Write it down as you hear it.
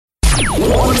1,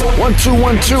 2,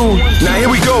 1, 2. Now here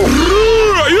we go.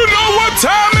 You know what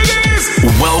time it is.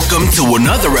 Welcome to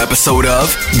another episode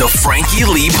of the Frankie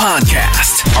Lee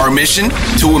Podcast. Our mission,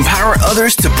 to empower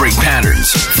others to break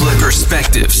patterns, flip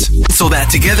perspectives, so that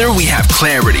together we have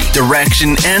clarity,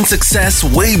 direction, and success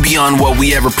way beyond what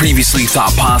we ever previously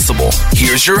thought possible.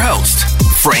 Here's your host,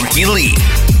 Frankie Lee.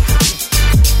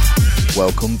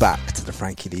 Welcome back to the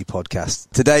Frankie Lee Podcast.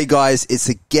 Today, guys, it's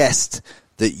a guest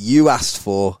that you asked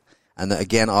for, and that,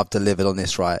 again, I've delivered on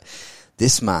this, right?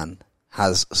 This man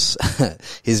has,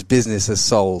 his business has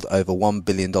sold over $1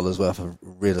 billion worth of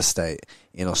real estate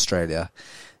in Australia.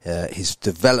 His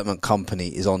development company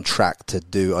is on track to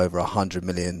do over 100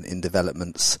 million in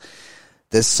developments.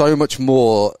 There's so much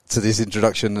more to this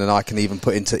introduction than I can even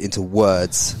put into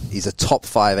words. He's a top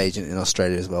 5 agent in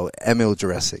Australia as well. Emil,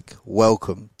 Juresic,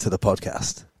 welcome to the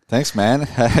podcast. Thanks, man.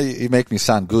 You make me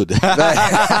sound good. Bro,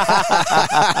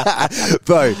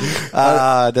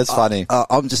 that's funny.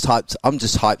 I'm just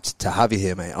hyped to have you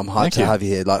here, mate. I'm hyped to have you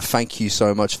here. Like, thank you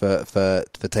so much for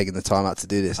taking the time out to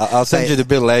do this. I'll send you the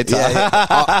bill later.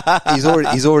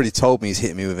 He's already told me he's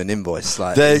hitting me with an invoice.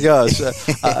 Like, there you go. So,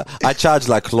 I charge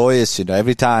like lawyers,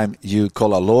 every time you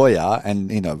call a lawyer and,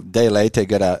 a day later you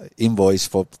get an invoice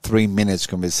for 3 minutes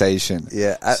conversation.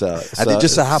 Yeah. So it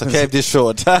just so happens. So keep this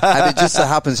short. And it just so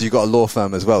happens you've got a law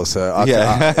firm as well. So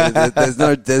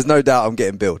there's no doubt I'm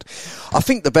getting billed. I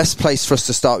think the best place for us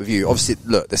to start with you, obviously,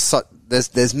 look,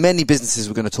 there's many businesses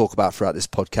we're going to talk about throughout this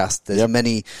podcast. There's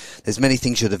many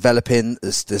things you're developing.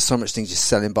 There's so much things you're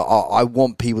selling, but I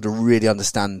want people to really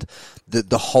understand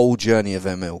the whole journey of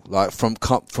Emil, like from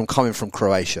coming from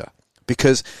Croatia,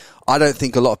 because I don't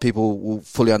think a lot of people will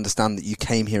fully understand that you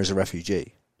came here as a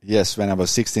refugee. Yes, when I was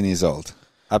 16 years old.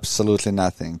 Absolutely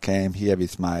nothing. Came here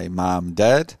with my mom,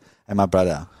 dad, and my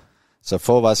brother. So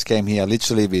 4 of us came here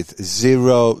literally with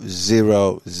zero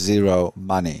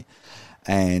money.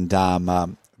 And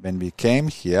when we came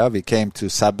here, we came to a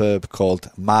suburb called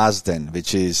Marsden,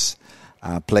 which is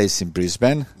a place in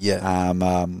Brisbane. Yeah.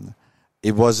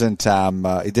 It wasn't.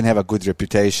 It didn't have a good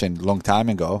reputation a long time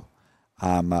ago.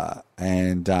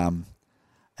 And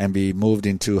we moved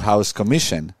into House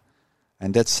Commission.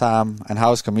 And that's and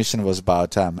House Commission was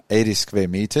about 80 square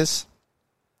meters.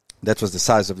 That was the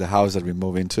size of the house that we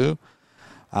moved into.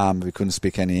 We couldn't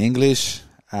speak any English,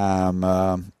 and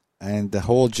the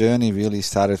whole journey really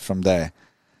started from there.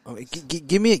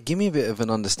 Give me a bit of an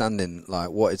understanding,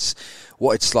 like what it's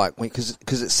like, because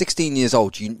at 16 years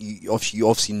old, you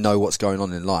obviously know what's going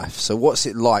on in life. So what's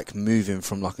it like moving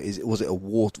from was it a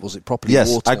war? Was it properly?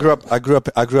 Yes, water? I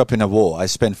grew up in a war. I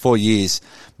spent 4 years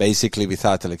basically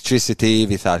without electricity,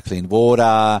 without clean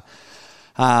water.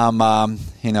 And a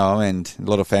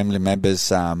lot of family members,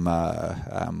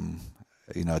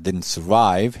 didn't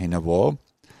survive in a war,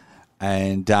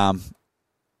 and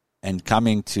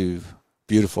coming to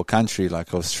beautiful country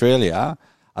like Australia,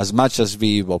 as much as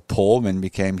we were poor when we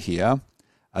came here,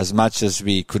 as much as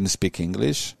we couldn't speak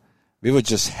English, we were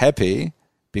just happy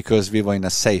because we were in a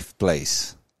safe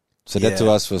place. So that to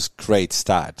us was great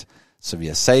start. So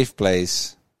we're a safe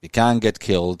place, we can't get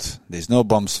killed, there's no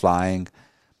bombs flying,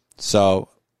 so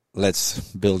let's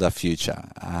build a future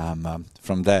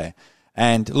from there.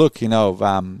 And look,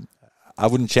 I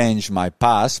wouldn't change my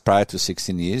past prior to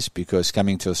 16 years because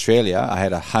coming to Australia, I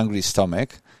had a hungry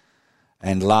stomach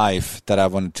and life that I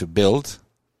wanted to build.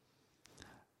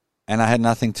 And I had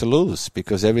nothing to lose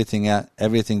because everything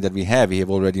that we have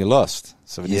already lost.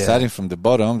 So when you're starting from the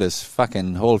bottom, there's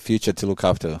fucking whole future to look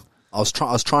after. I was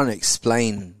trying to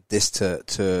explain this to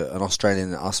an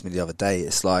Australian that asked me the other day.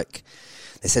 It's like,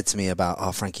 they said to me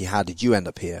about, Frankie, how did you end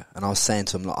up here? And I was saying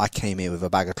to them, like, I came here with a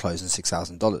bag of clothes and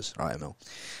 $6,000, right, Emil?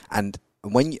 And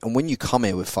when you come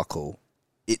here with fuck all,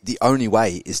 the only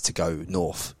way is to go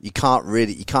north. You can't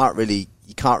really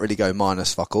go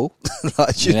minus fuck all.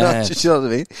 Like, do you know what I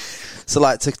mean? So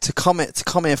like to come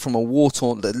here from a war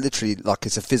torn, literally like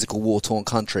it's a physical war torn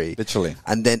country, literally,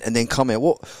 and then come here.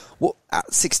 What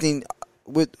at 16?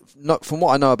 From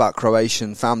what I know about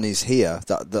Croatian families here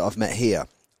that I've met here.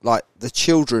 Like the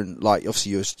children, like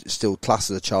obviously you're still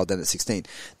classed as a child then at 16.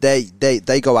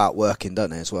 They go out working, don't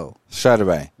they, as well? Straight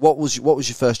away. What was your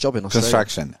first job in Australia?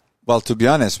 Construction. Well, to be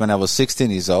honest, when I was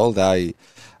 16 years old, I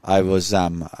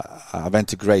went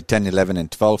to grade 10, 11,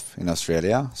 and 12 in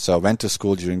Australia. So I went to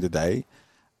school during the day,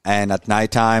 and at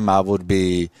night time I would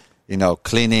be,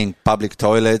 cleaning public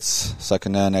toilets so I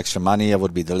can earn extra money. I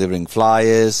would be delivering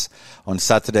flyers. On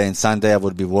Saturday and Sunday, I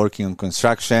would be working on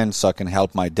construction so I can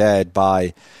help my dad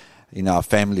buy, a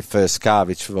family first car,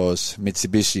 which was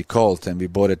Mitsubishi Colt, and we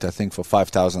bought it, I think, for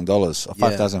 $5,000 or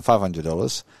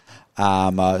 $5,500.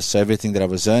 So everything that I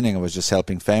was earning, I was just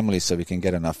helping families so we can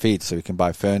get on our feet, so we can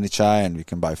buy furniture and we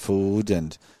can buy food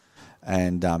and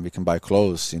we can buy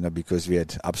clothes, because we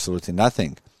had absolutely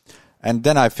nothing. And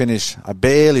then I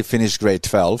barely finished grade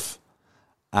 12.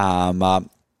 I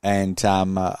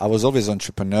was always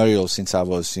entrepreneurial since I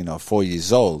was, 4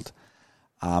 years old.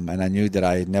 And I knew that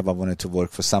I never wanted to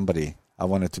work for somebody. I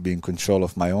wanted to be in control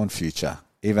of my own future.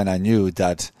 Even I knew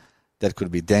that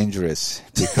could be dangerous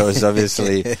because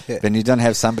obviously when you don't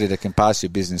have somebody that can pass you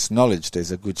business knowledge, there's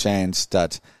a good chance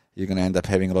that you're going to end up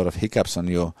having a lot of hiccups on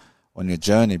your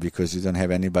journey because you don't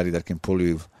have anybody that can pull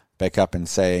you back up and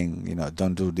saying,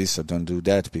 don't do this or don't do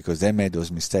that, because they made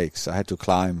those mistakes. I had to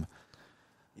climb.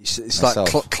 It's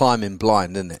myself. Like climbing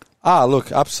blind, isn't it?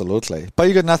 Look, absolutely. But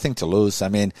you got nothing to lose. I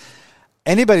mean,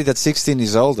 anybody that's 16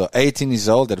 years old or 18 years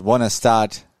old that want to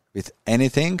start with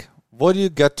anything, what do you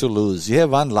got to lose? You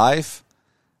have one life.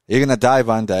 You're going to die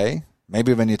one day.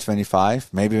 Maybe when you're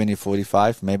 25, maybe when you're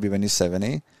 45, maybe when you're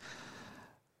 70.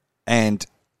 And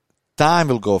time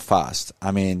will go fast.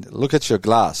 I mean, look at your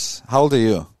glass. How old are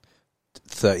you?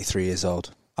 33 years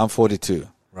old. I'm 42.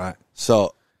 Right.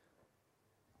 So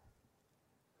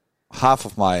half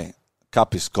of my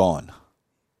cup is gone.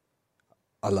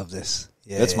 I love this.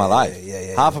 Yeah, that's my life.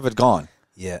 Half of it gone.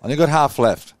 Yeah. Only got half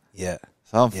left. Yeah.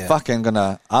 So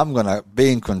I'm gonna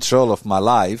be in control of my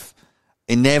life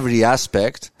in every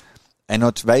aspect and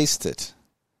not waste it.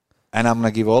 And I'm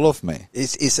gonna give all of me.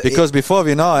 Because before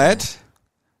we know it,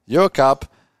 your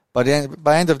cup, by the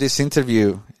end of this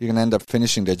interview, you're gonna end up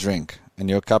finishing the drink and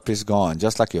your cup is gone,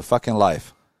 just like your fucking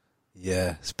life.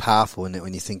 Yeah, it's powerful, isn't it,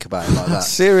 when you think about it like that?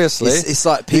 Seriously. It's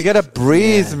like you gotta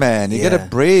breathe, man. You gotta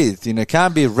breathe. You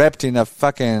can't be wrapped in a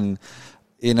fucking,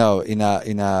 you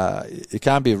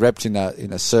can't be wrapped in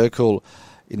a circle,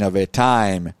 where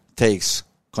time takes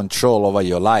control over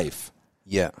your life.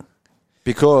 Yeah.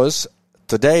 Because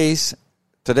today's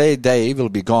day will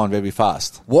be gone very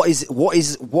fast. What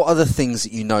are the things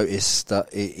that you notice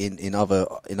that in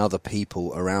other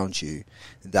people around you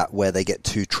that where they get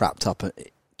too trapped up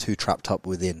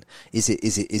within? Is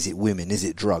it women? Is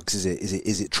it drugs?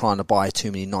 Is it trying to buy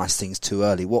too many nice things too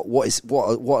early? What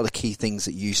are the key things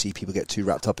that you see people get too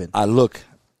wrapped up in? Look,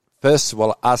 first of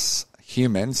all, us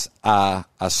humans are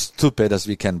as stupid as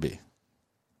we can be.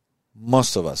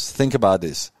 Most of us. Think about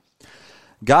this.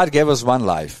 God gave us one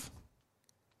life.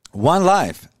 One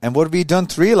life. And what we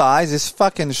don't realize is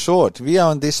fucking short. We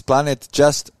are on this planet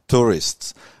just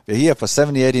tourists. We're here for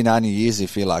 70, 80, 90 years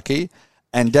if you're lucky.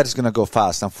 And that's going to go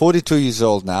fast. I'm 42 years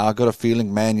old now. I got a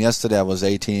feeling, man, yesterday I was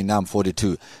 18, now I'm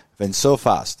 42. Went so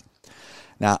fast.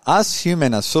 Now, us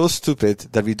humans are so stupid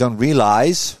that we don't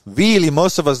realize, really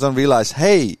most of us don't realize,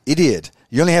 hey, idiot,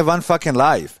 you only have one fucking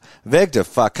life. Wake the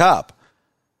fuck up.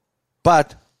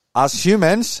 But us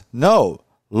humans, no.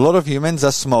 A lot of humans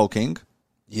are smoking.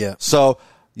 Yeah. So,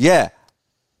 yeah.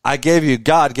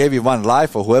 God gave you one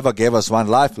life, or whoever gave us one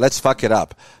life, let's fuck it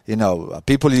up.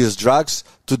 People use drugs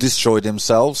to destroy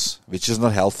themselves, which is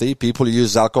not healthy. People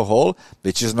use alcohol,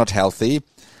 which is not healthy.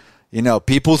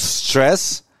 People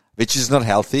stress, which is not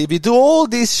healthy. We do all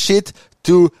this shit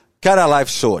to cut our life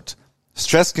short.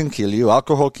 Stress can kill you,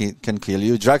 alcohol can kill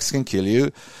you, drugs can kill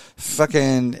you,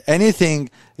 fucking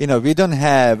anything. We don't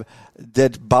have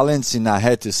that balance in our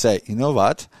head to say, you know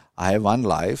what, I have one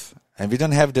life. And we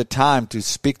don't have the time to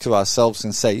speak to ourselves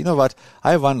and say, you know what,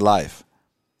 I have one life.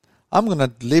 I'm going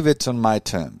to live it on my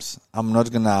terms. I'm not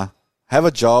going to have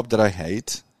a job that I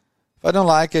hate. If I don't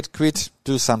like it, quit,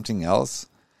 do something else.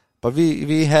 But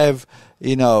we have,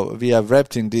 we are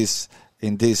wrapped in this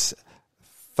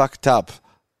fucked up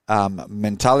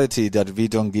mentality that we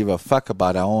don't give a fuck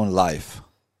about our own life.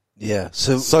 Yeah.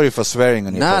 So sorry for swearing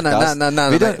on your podcast.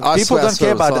 No. People don't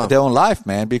care about their own life,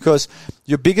 man, because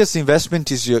your biggest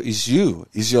investment is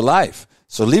your life.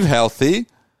 So live healthy.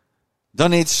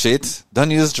 Don't eat shit.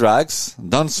 Don't use drugs.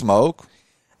 Don't smoke.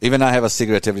 Even I have a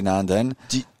cigarette every now and then.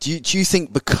 Do you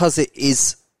think because it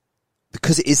is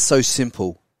so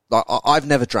simple? Like I've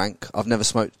never drank, I've never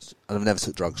smoked, and I've never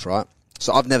took drugs, right?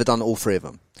 So I've never done all three of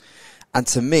them. And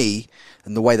to me,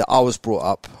 and the way that I was brought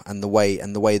up, and the way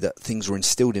that things were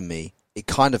instilled in me, it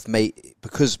kind of made,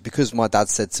 because my dad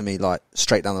said to me, like,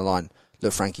 straight down the line,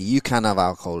 look, Frankie, you can have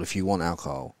alcohol if you want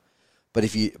alcohol, but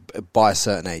if you by a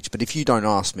certain age, but if you don't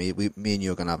ask me, me and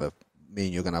you are gonna have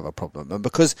a problem. And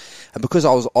because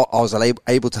I was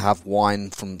able to have wine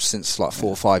since like 4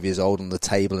 or 5 years old on the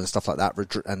table and stuff like that,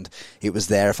 and it was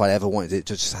there if I ever wanted it,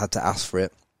 just had to ask for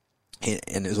it,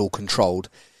 and it was all controlled.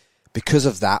 Because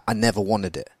of that, I never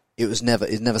wanted it. It's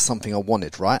never something I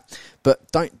wanted, right?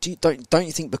 But don't you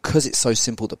think because it's so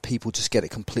simple that people just get it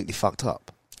completely fucked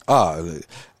up? Oh,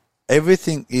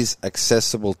 everything is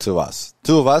accessible to us.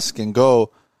 Two of us can go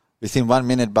within 1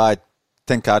 minute buy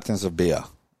 10 cartons of beer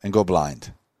and go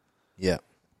blind. Yeah.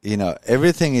 You know,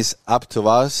 everything is up to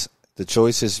us, the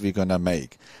choices we're going to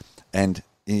make. And,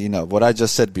 you know, what I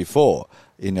just said before,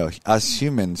 you know, as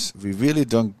humans, we really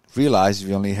don't realize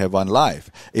we only have one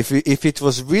life. If it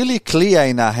was really clear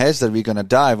in our heads that we're going to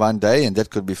die one day, and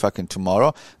that could be fucking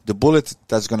tomorrow, the bullet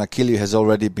that's going to kill you has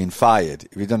already been fired.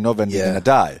 We don't know when we're going to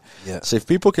die. Yeah. So if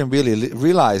people can really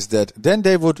realize that, then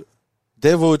they would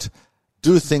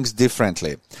do things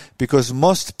differently. Because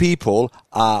most people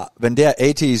when they are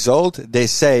 80 years old, they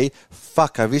say,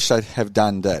 fuck, I wish I'd have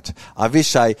done that. I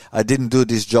wish I didn't do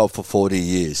this job for 40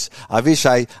 years. I wish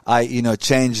I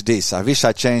changed this. I wish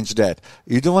I changed that.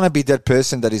 You don't want to be that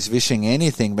person that is wishing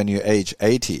anything when you age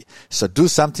 80. So do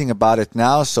something about it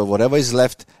now. So whatever is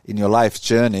left in your life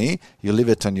journey, you live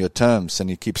it on your terms and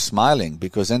you keep smiling,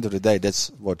 because at the end of the day, that's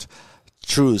what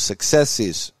true success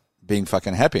is, being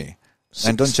fucking happy.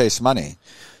 And don't chase money.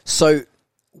 So,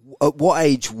 at what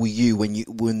age were you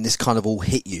when this kind of all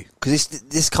hit you? Because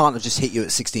this can't have just hit you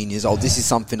at 16 years old. This is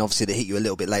something obviously that hit you a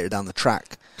little bit later down the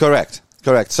track. Correct.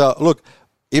 So look,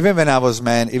 even when I was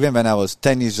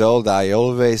 10 years old, I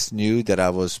always knew that I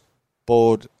was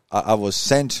bored. I was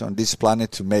sent on this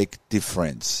planet to make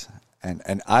difference,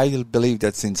 and I believe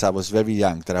that since I was very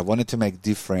young, that I wanted to make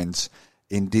difference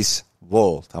in this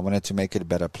world. I wanted to make it a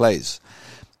better place,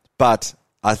 but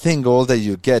I think older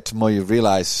you get, more you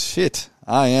realize, shit,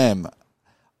 I am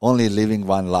only living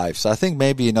one life. So I think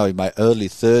maybe, in my early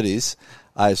 30s,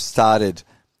 I started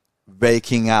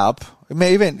waking up.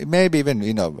 Maybe even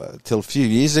till a few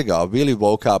years ago, I really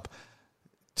woke up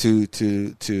to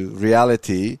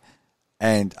reality,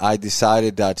 and I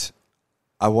decided that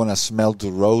I want to smell the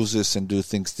roses and do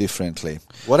things differently.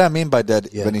 What I mean by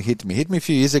that, when it hit me a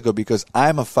few years ago, because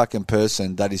I'm a fucking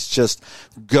person that is just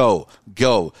go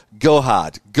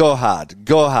hard,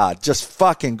 just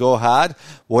fucking go hard.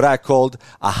 What I called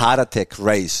a heart attack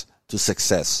race to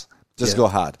success. Just go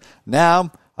hard.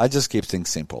 Now, I just keep things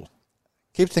simple.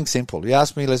 You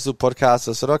asked me, let's do podcasts.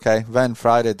 I said, okay, when?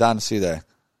 Friday, done, see you there.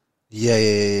 Yeah.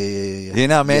 You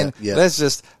know what I mean? Yeah. Let's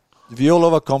just... We all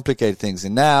overcomplicate things.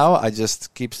 And now I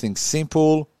just keep things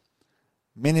simple,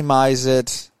 minimize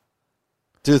it,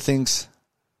 do things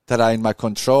that are in my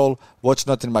control. What's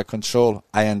not in my control,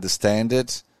 I understand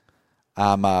it.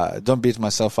 Don't beat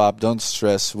myself up. Don't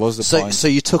stress. What's the point? So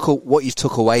what you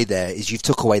took away there is you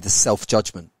took away the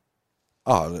self-judgment.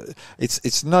 Oh,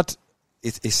 it's not...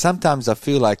 It's sometimes I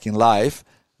feel like in life,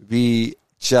 we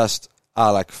just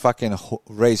are like fucking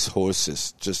race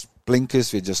horses, just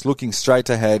blinkers, we're just looking straight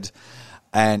ahead,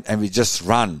 and we just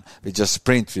run, we just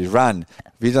sprint, we run.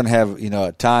 We don't have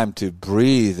time to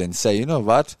breathe and say, you know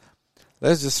what,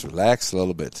 let's just relax a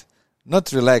little bit.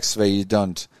 Not relax where you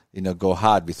don't go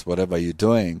hard with whatever you're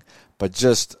doing, but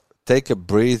just take a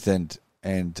breath and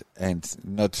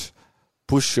not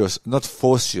force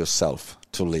yourself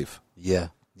to live. I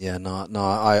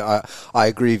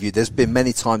agree with you. There's been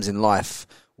many times in life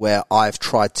where I've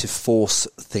tried to force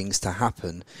things to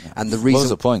happen, and the reason, what was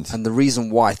the point? And the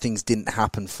reason why things didn't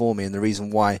happen for me, and the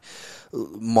reason why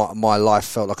my life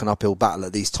felt like an uphill battle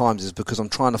at these times, is because I'm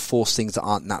trying to force things that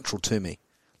aren't natural to me.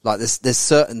 Like there's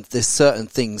certain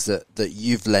things that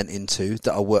you've lent into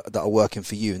that are working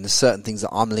for you, and there's certain things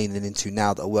that I'm leaning into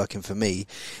now that are working for me,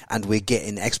 and we're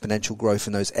getting exponential growth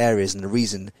in those areas. And the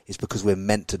reason is because we're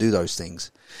meant to do those things.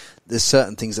 There's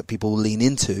certain things that people lean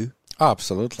into.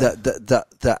 Absolutely.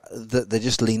 That they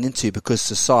just lean into because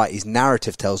society's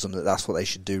narrative tells them that that's what they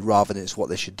should do, rather than it's what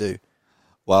they should do.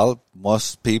 Well,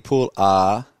 most people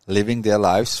are living their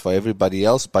lives for everybody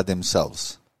else but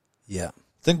themselves. Yeah.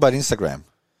 Think about Instagram.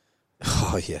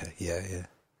 Oh, yeah.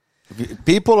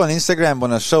 People on Instagram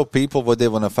want to show people what they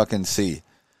want to fucking see.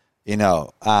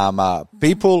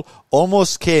 People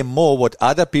almost care more what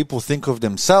other people think of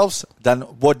themselves than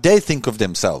what they think of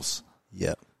themselves.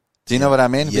 Yeah. Do you know what I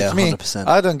mean? Yeah, with me, 100%.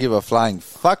 I don't give a flying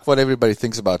fuck what everybody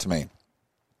thinks about me.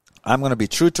 I'm going to be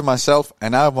true to myself,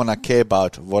 and I want to care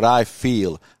about what I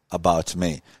feel about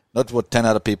me, not what 10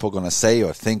 other people are going to say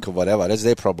or think or whatever. That's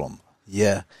their problem.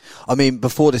 Yeah. I mean,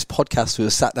 before this podcast, we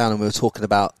were sat down and we were talking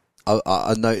about,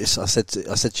 I noticed, I said to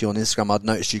you on Instagram, I'd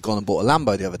noticed you'd gone and bought a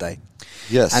Lambo the other day.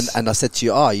 Yes. And I said to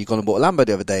you, you gone and bought a Lambo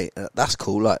the other day. That's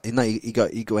cool. Like,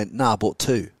 he went, nah, I bought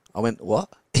two. I went, what?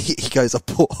 He goes, I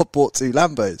bought two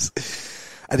Lambos.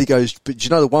 And he goes, but do you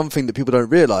know the one thing that people don't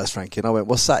realise, Frankie? And I went,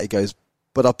 what's that? He goes,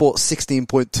 but I bought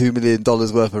 $16.2 million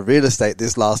worth of real estate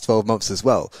this last 12 months as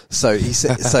well. So he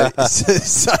said, so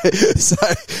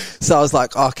I was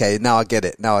like, okay, now I get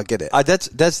it.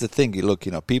 That's the thing. Look,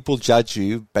 people judge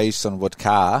you based on what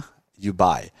car you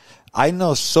buy. I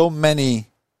know so many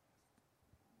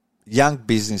young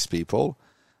business people,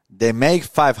 they make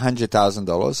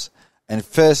 $500,000, and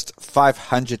first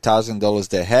 $500,000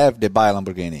 they have, they buy a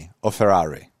Lamborghini or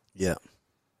Ferrari. Yeah.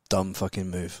 Dumb fucking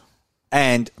move.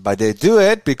 But they do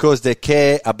it because they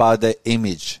care about the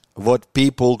image, what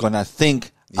people gonna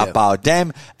think about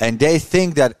them, and they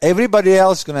think that everybody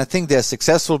else gonna think they're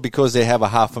successful because they have a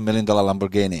 $500,000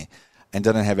 Lamborghini and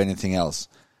don't have anything else.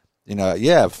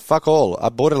 Fuck all. I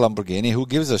bought a Lamborghini. Who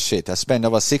gives a shit? I spent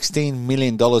over $16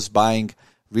 million buying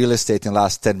real estate in the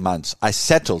last 10 months. I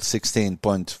settled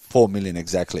 $16.4 million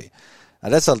exactly. Now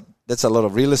that's a lot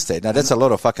of real estate. Now that's a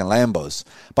lot of fucking Lambos.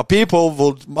 But people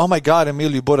will, oh my God,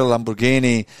 Emil, you bought a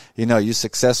Lamborghini. You're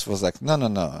successful. It's like,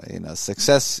 no.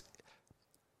 Success.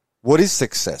 What is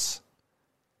success?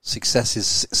 Success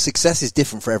is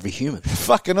different for every human.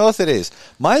 Fucking oath it is.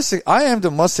 I am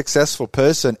the most successful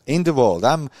person in the world.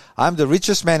 I'm the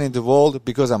richest man in the world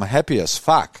because I'm happy as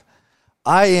fuck.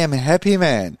 I am happy,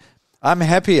 man. I'm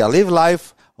happy. I live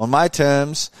life on my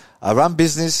terms. I run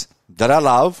business that I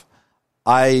love.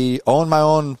 I own my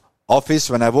own office.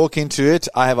 When I walk into it,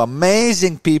 I have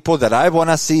amazing people that I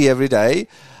want to see every day.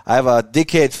 I have a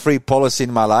decade-free policy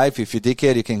in my life. If you're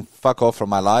decade, you can fuck off from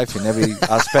my life in every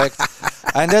aspect.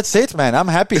 And that's it, man. I'm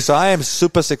happy. So I am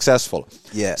super successful.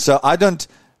 Yeah. So I don't,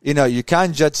 you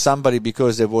can't judge somebody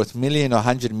because they're worth $1 million or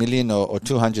 $100 million or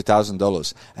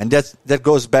 $200,000. And that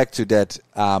goes back to that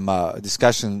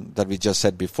discussion that we just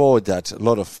said before, that a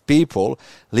lot of people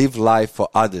live life for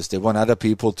others. They want other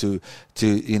people to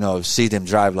see them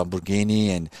drive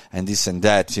Lamborghini and this and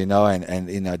that,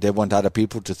 and they want other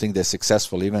people to think they're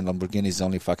successful. Even Lamborghini is the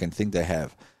only fucking thing they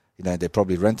have. They're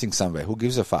probably renting somewhere. Who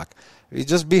gives a fuck? You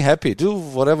just be happy. Do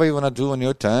whatever you want to do on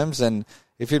your terms. And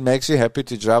if it makes you happy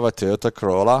to drive a Toyota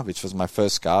Corolla, which was my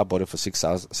first car, I bought it for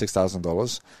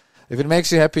 $6,000. If it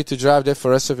makes you happy to drive that for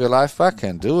the rest of your life,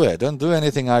 fucking do it. Don't do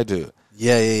anything I do.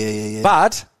 Yeah.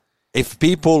 But if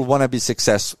people want to be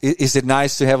successful, is it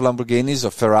nice to have Lamborghinis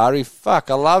or Ferrari?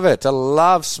 Fuck, I love it. I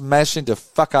love smashing the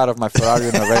fuck out of my Ferrari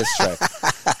on a racetrack.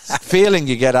 Feeling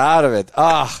you get out of it.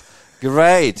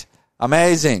 Great.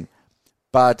 Amazing.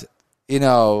 But, you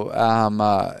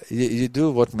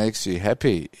do what makes you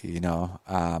happy,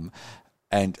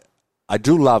 and I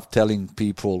do love telling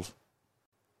people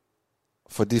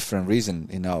for different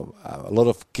reasons, a lot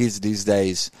of kids these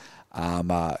days,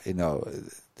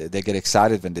 they get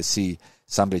excited when they see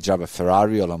somebody drive a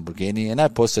Ferrari or Lamborghini, and I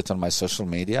post it on my social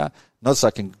media, not so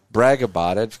I can brag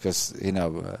about it because,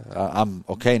 I'm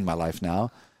okay in my life now.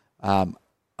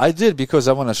 I did because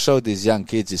I want to show these young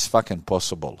kids it's fucking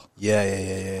possible.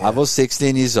 Yeah. I was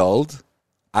 16 years old.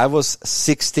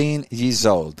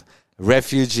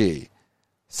 Refugee.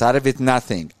 Started with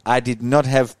nothing. I did not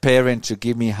have parents to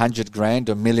give me $100,000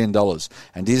 or $1 million.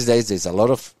 And these days, there's a lot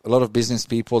of business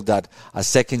people that are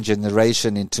second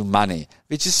generation into money,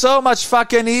 which is so much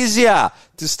fucking easier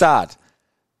to start.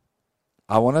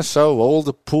 I want to show all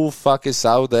the poor fuckers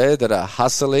out there that are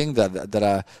hustling, that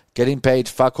are getting paid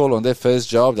fuck all on their first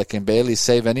job, that can barely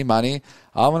save any money.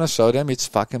 I want to show them it's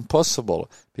fucking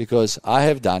possible because I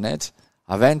have done it.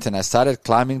 I went and I started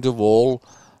climbing the wall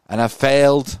and I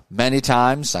failed many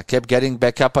times. I kept getting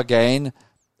back up again.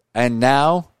 And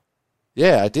now,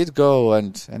 I did go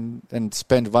and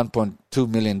spend $1.2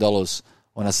 million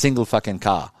on a single fucking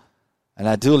car. And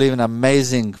I do live in an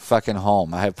amazing fucking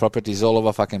home. I have properties all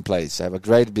over fucking place. I have a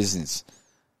great business.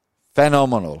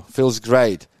 Phenomenal. Feels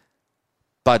great.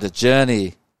 But the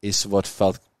journey is what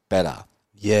felt better.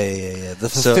 Yeah. The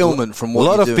fulfillment from what a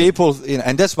lot you're of doing. people,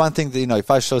 and that's one thing that,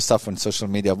 if I show stuff on social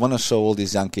media, I want to show all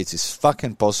these young kids it's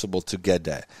fucking possible to get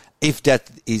there. If that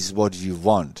is what you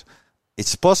want.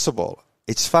 It's possible.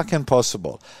 It's fucking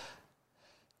possible.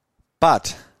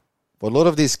 But what a lot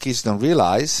of these kids don't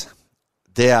realize,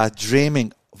 they are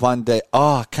dreaming one day,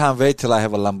 I can't wait till I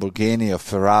have a Lamborghini or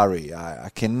Ferrari. I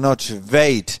cannot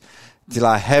wait till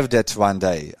I have that one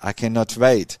day. I cannot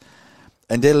wait.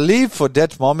 And they live for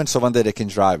that moment so one day they can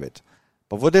drive it.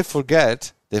 But what they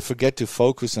forget to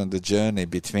focus on the journey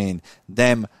between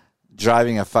them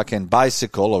driving a fucking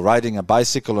bicycle or riding a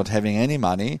bicycle, not having any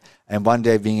money, and one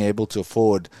day being able to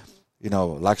afford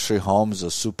luxury homes or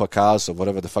supercars or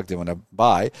whatever the fuck they want to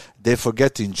buy. They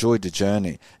forget to enjoy the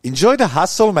journey. Enjoy the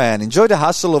hustle, man. Enjoy the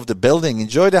hustle of the building.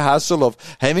 Enjoy the hustle of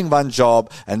having one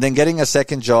job and then getting a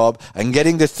second job and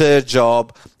getting the third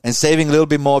job and saving a little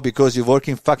bit more because you're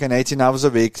working fucking 18 hours a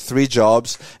week, 3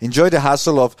 jobs. Enjoy the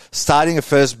hustle of starting a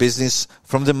first business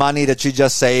from the money that you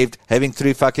just saved, having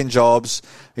 3 fucking jobs.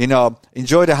 You know,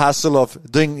 enjoy the hustle of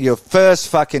doing your first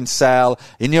fucking sale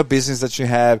in your business that you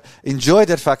have. Enjoy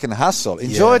that fucking hustle.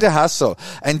 Enjoy the hustle.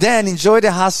 And then enjoy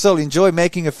the hustle. Enjoy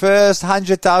making a first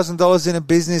 $100,000 in a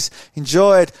business.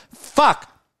 Enjoy it. Fuck.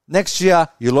 Next year,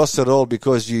 you lost it all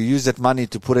because you used that money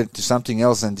to put it to something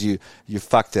else and you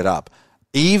fucked it up.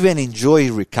 Even enjoy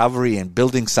recovery and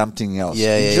building something else.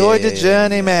 Enjoy the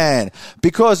journey, man.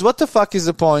 Because what the fuck is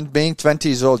the point being 20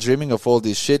 years old, dreaming of all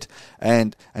this shit,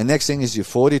 and next thing is you're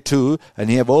 42 and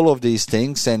you have all of these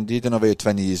things and you don't know where your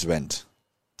 20 years went.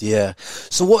 Yeah.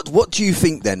 So what do you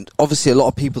think then? Obviously, a lot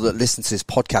of people that listen to this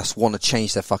podcast want to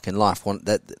change their fucking life. Want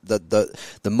that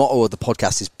the motto of the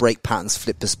podcast is break patterns,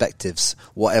 flip perspectives,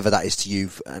 whatever that is to you,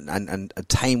 and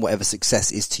attain whatever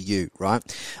success is to you. Right.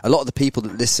 A lot of the people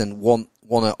that listen want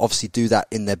to obviously do that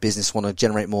in their business, want to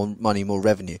generate more money, more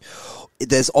revenue.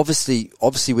 There's obviously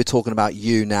we're talking about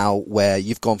you now, where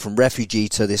you've gone from Refugee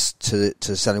to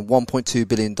selling $1.2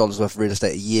 billion worth of real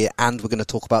estate a year, and we're going to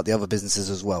talk about the other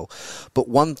businesses as well. But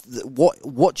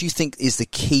what do you think is the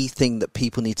key thing that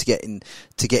people need to get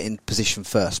in position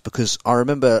first? Because I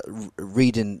remember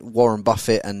reading Warren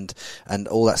Buffett and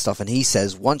all that stuff, and he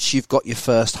says once you've got your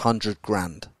first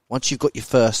 $100,000. Once you've got your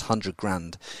first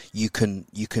 $100,000, you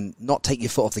can not take your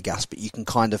foot off the gas, but you can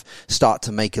kind of start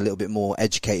to make a little bit more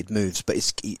educated moves. But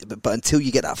until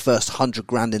you get that first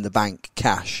 $100,000 in the bank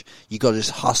cash, you got to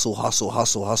just hustle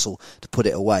to put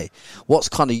it away. What's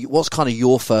kind of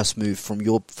your first move from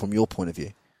your point of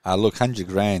view? Look,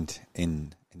 $100,000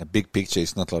 in a big picture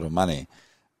is not a lot of money.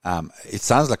 It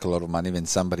sounds like a lot of money when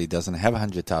somebody doesn't have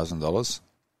 $100,000,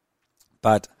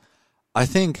 but I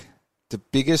think the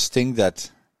biggest thing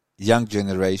that young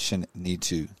generation need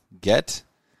to get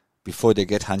before they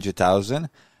get 100,000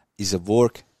 is a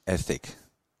work ethic.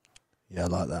 Yeah, I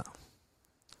like that.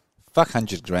 Fuck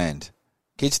 $100,000.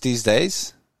 Kids these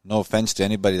days, no offense to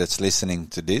anybody that's listening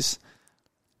to this,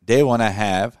 they want to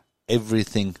have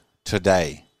everything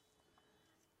today.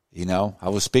 You know, I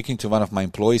was speaking to one of my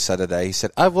employees the other day. He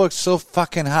said, I've worked so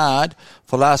fucking hard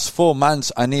for the last 4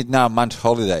 months. I need now a month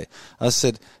holiday. I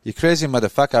said, you crazy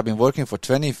motherfucker. I've been working for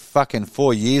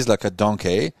 4 years like a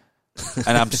donkey,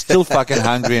 and I'm still fucking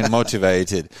hungry and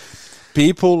motivated.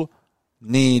 People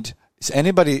need, is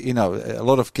anybody, you know, a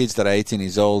lot of kids that are 18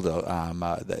 years old,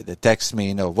 they text me,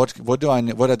 you know,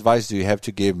 what advice do you have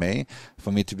to give me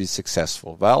for me to be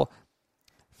successful? Well,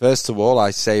 first of all,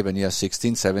 I say when you're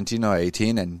 16, 17 or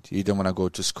 18 and you don't want to go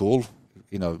to school,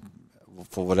 you know,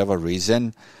 for whatever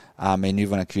reason, and you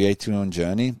want to create your own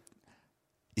journey,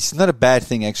 it's not a bad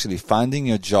thing actually finding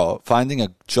a job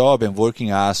and working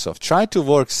your ass off. Try to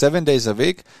work 7 days a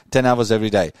week, 10 hours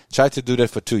every day. Try to do that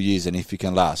for 2 years and if you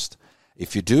can last.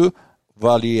 If you do,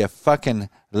 well, you have fucking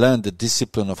learned the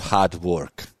discipline of hard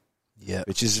work. Yeah,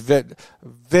 which is very,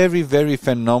 very, very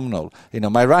phenomenal. You know,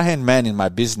 my right-hand man in my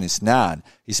business, Nan,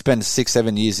 he spent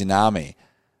 6-7 years in the army,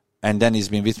 and then he's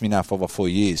been with me now for over 4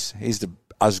 years. He's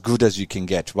as good as you can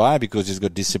get. Why? Because he's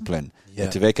got discipline. Yeah.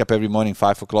 To wake up every morning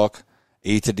 5 o'clock,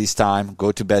 eat at this time,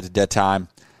 go to bed at that time,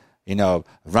 you know,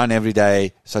 run every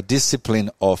day. So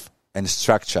discipline and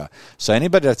structure. So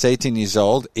anybody that's 18 years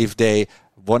old, if they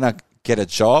want to get a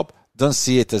job, don't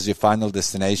see it as your final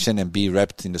destination and be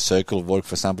wrapped in the circle, work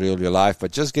for somebody all your life,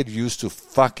 but just get used to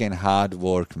fucking hard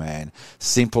work, man.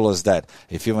 Simple as that.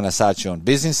 If you want to start your own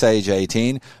business age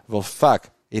 18, well, fuck,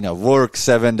 you know, work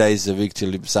 7 days a week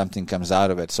till something comes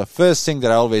out of it. So first thing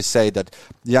that I always say that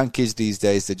young kids these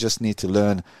days, they just need to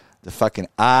learn the fucking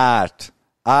art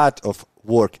of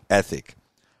work ethic.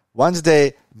 Once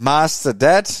they master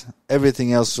that,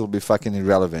 everything else will be fucking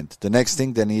irrelevant. The next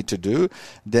thing they need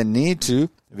to,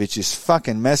 which is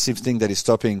fucking massive thing that is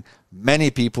stopping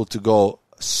many people to go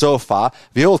so far.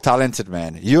 We're all talented,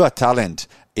 man. You are talent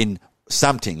in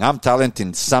something. I'm talented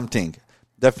in something.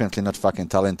 Definitely not fucking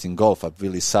talent in golf. I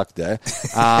really suck there.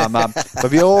 But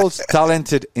we're all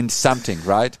talented in something,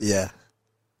 right? Yeah.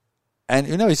 And,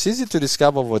 you know, it's easy to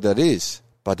discover what that is.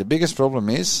 But the biggest problem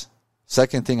is,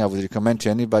 second thing I would recommend to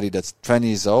anybody that's 20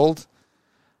 years old,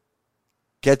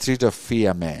 get rid of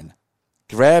fear, man.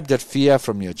 Grab that fear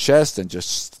from your chest and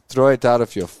just throw it out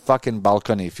of your fucking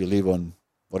balcony if you live on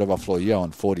whatever floor you're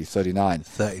on, 40, 39.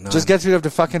 39. Just get rid of the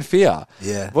fucking fear.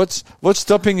 Yeah. What's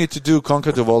stopping you to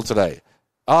conquer the world today?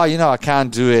 Oh, you know, I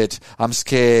can't do it. I'm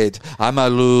scared. I might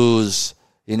lose.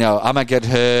 You know, I might get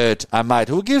hurt. I might.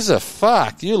 Who gives a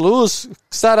fuck? You lose.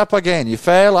 Start up again. You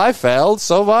fail. I failed.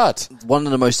 So what? One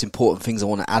of the most important things I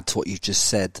want to add to what you just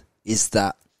said is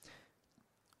that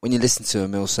when you listen to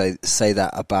Emil say that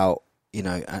about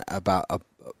about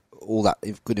all that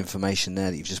good information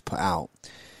there that you've just put out.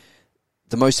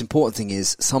 The most important thing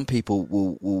is some people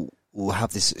will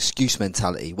have this excuse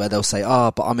mentality where they'll say,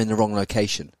 but I'm in the wrong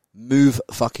location. Move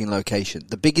fucking location.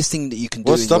 The biggest thing that you can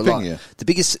do What's in your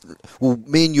stopping life,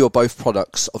 me and you are both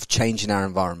products of changing our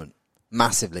environment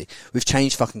massively. We've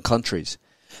changed fucking countries.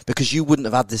 Because you wouldn't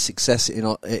have had this success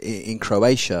in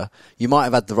Croatia. You might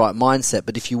have had the right mindset,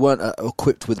 but if you weren't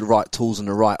equipped with the right tools and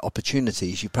the right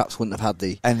opportunities, you perhaps wouldn't have had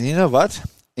the... And you know what?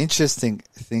 Interesting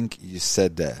thing you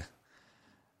said there.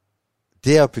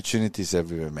 There are opportunities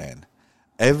everywhere, man.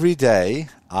 Every day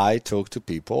I talk to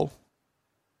people,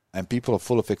 and people are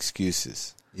full of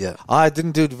excuses. Yeah. I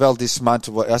didn't do well this month.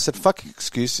 I said, fuck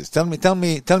excuses. Tell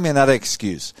me another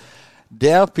excuse.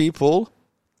 There are people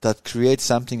that create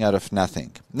something out of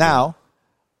nothing. Now,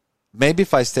 maybe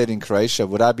if I stayed in Croatia,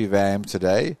 would I be where I am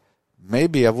today?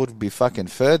 Maybe I would be fucking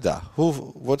further.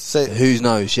 Who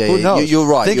knows? Yeah, who knows? You're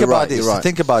right. Think about this.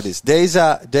 Think about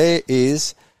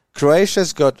this.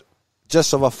 Croatia's got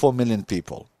just over 4 million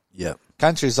people. Yeah.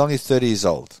 Country is only 30 years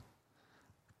old.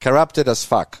 Corrupted as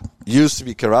fuck. Used to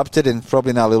be corrupted and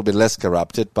probably now a little bit less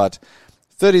corrupted, but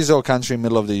 30 years old country in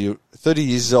middle of 30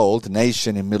 years old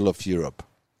nation in middle of Europe.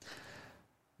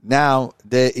 Now,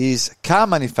 there is a car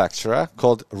manufacturer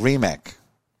called Rimac.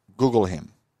 Google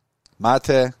him.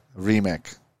 Mate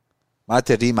Rimac.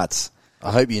 Mate Rimac.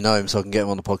 I hope you know him so I can get him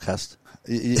on the podcast.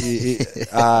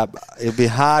 It'll be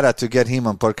harder to get him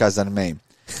on podcast than me.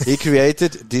 He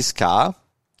created this car.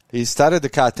 He started the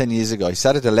car 10 years ago. He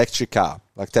started electric car,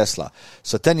 like Tesla.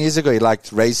 So 10 years ago, he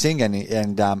liked racing, and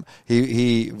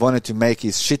he wanted to make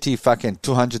his shitty fucking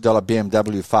 $200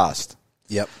 BMW fast.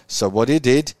 Yep. So what he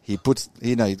did,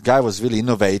 the guy was really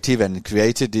innovative and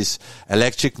created this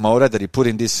electric motor that he put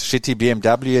in this shitty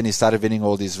BMW, and he started winning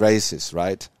all these races,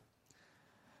 right?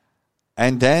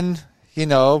 And then, he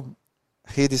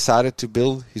decided to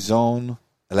build his own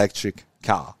electric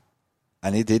car.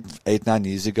 And he did 8-9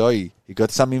 years ago. He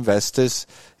got some investors,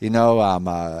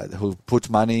 who put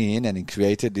money in, and he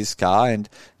created this car, and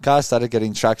car started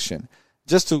getting traction.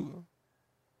 Just to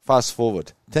fast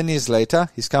forward, 10 years later,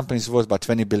 his company is worth about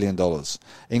 $20 billion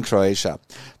in Croatia.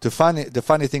 The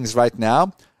funny thing is right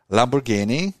now,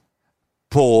 Lamborghini,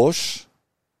 Porsche,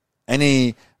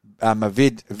 any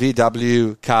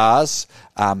VW cars,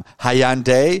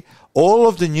 Hyundai, all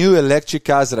of the new electric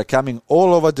cars that are coming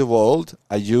all over the world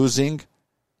are using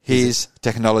his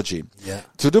technology. Yeah.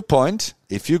 To the point,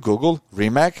 if you Google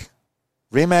Rimac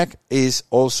is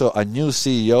also a new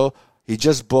CEO. He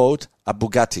just bought a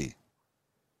Bugatti.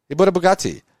 He bought a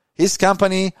Bugatti. His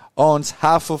company owns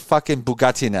half of fucking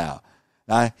Bugatti now.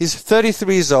 He's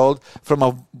 33 years old from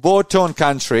a war-torn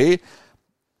country.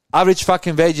 Average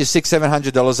fucking wage is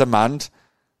 $600-700 a month.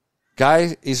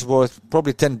 Guy is worth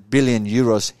probably 10 billion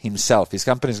euros himself. His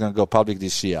company is going to go public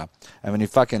this year. And when he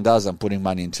fucking does, I'm putting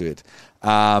money into it.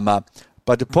 But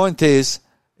the point is,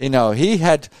 he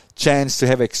had chance to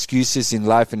have excuses in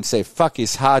life and say, fuck,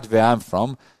 it's hard where I'm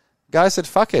from. Guy said,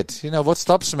 fuck it. What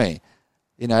stops me?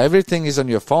 Everything is on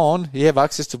your phone. You have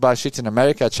access to buy shit in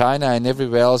America, China, and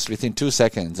everywhere else within 2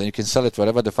 seconds. And you can sell it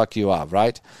wherever the fuck you are,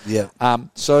 right? Yeah.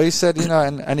 So he said,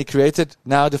 and he created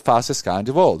now the fastest car in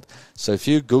the world. So if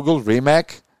you Google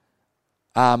Rimac,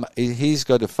 he's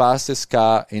got the fastest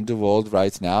car in the world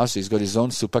right now. So he's got his own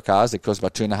supercars. They cost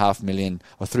about $2.5 million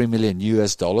or $3 million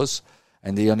US.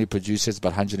 And he only produces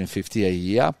about 150 a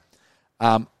year.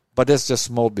 But that's just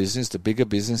small business. The bigger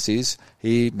business is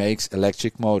he makes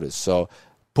electric motors. So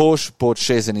Porsche bought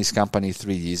shares in his company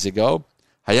 3 years ago.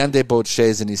 Hyundai bought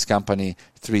shares in his company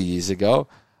 3 years ago.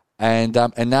 And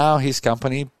now his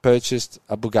company purchased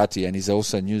a Bugatti, and he's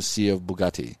also a new CEO of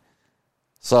Bugatti.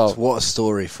 So what a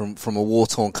story from a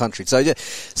war-torn country. So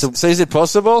is it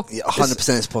possible? Yeah,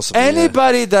 100% it's possible.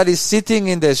 Anybody that is sitting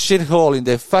in their shithole, in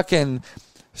their fucking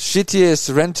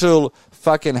shittiest rental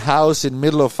fucking house in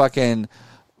middle of fucking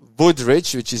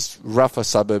Woodridge, which is rougher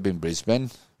suburb in Brisbane.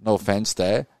 No offense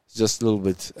there. It's just a little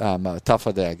bit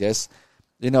tougher there, I guess.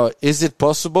 Is it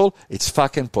possible? It's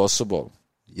fucking possible.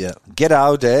 Yeah. Get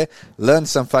out there, learn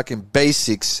some fucking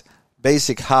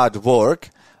basic hard work,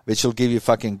 which will give you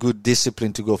fucking good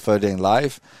discipline to go further in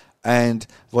life. And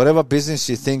whatever business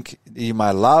you think you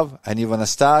might love and you want to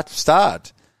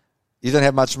start. You don't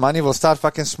have much money, well, start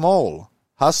fucking small.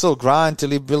 Hustle, grind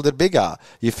till you build it bigger.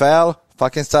 You fail,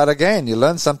 fucking start again. You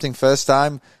learn something first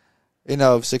time,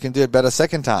 so you can do it better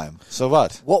second time. So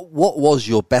what? What was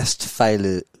your best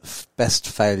failure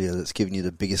that's given you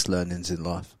the biggest learnings in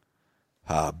life?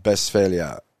 Best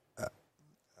failure.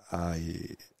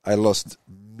 I lost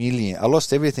million. I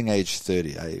lost everything age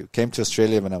 30. I came to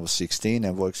Australia when I was 16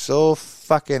 and worked so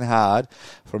fucking hard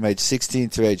from age 16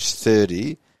 to age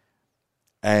 30.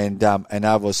 And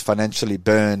I was financially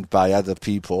burned by other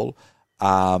people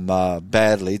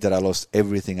badly that I lost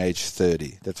everything age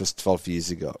 30. That was 12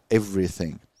 years ago.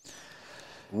 Everything.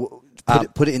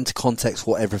 Put it into context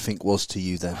what everything was to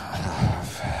you then.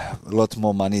 A lot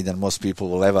more money than most people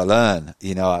will ever learn.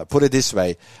 You know, put it this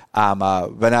way.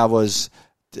 When I was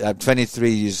 23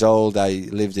 years old, I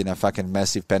lived in a fucking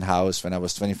massive penthouse. When I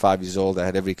was 25 years old, I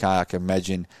had every car I can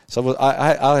imagine. So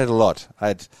I had a lot.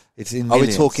 It's in millions.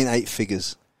 Are we talking 8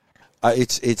 figures?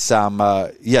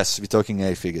 Yes, we're talking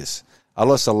 8 figures. I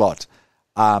lost a lot.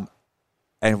 And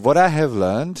what I have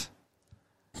learned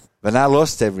when I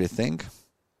lost everything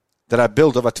that I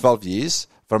built over 12 years,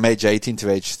 from age 18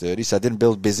 to age 30. So I didn't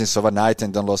build business overnight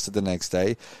and then lost it the next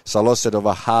day. So I lost it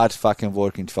over hard fucking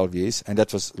work in 12 years. And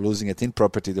that was losing it in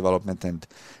property development and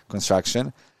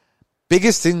construction.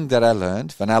 Biggest thing that I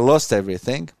learned when I lost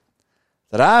everything,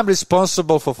 that I'm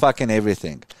responsible for fucking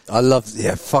everything. I love,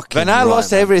 fucking. When I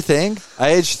lost everything at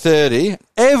age 30,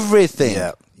 everything.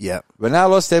 Yeah. When I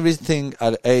lost everything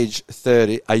at age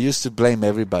 30, I used to blame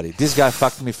everybody. This guy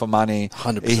fucked me for money.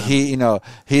 100%.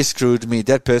 He screwed me.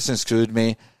 That person screwed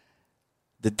me.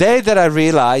 The day that I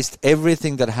realized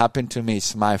everything that happened to me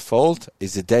is my fault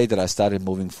is the day that I started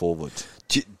moving forward.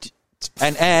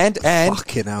 And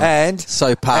fucking hell.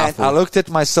 So powerful. And I looked at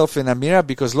myself in a mirror,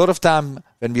 because a lot of time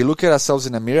when we look at ourselves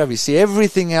in a mirror, we see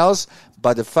everything else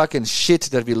but the fucking shit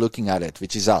that we're looking at it,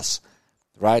 which is us,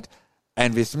 right?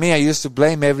 And with me, I used to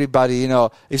blame everybody. You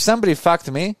know, if somebody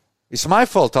fucked me, it's my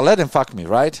fault. I let them fuck me,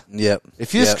 right? Yep.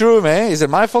 If you screw me, is it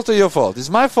my fault or your fault? It's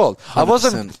my fault.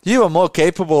 100%. You were more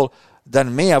capable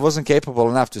than me. I wasn't capable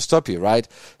enough to stop you, right?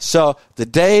 So the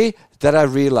day that I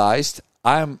realized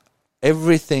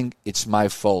everything, it's my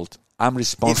fault. I'm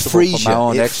responsible for my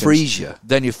own actions. It frees you.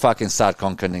 Then you fucking start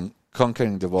conquering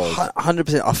the world.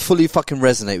 100%. I fully fucking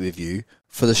resonate with you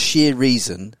for the sheer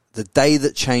reason. The day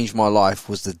that changed my life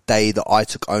was the day that I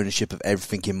took ownership of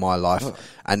everything in my life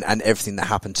and everything that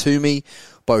happened to me,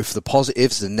 both the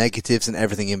positives, the negatives, and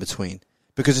everything in between.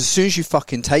 Because as soon as you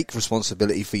fucking take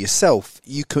responsibility for yourself,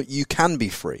 you can be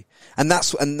free. And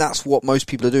that's what most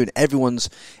people are doing. Everyone's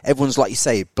like you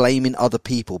say, blaming other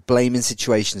people, blaming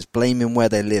situations, blaming where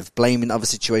they live, blaming other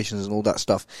situations and all that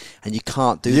stuff. And you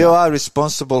can't do that. You are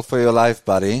responsible for your life,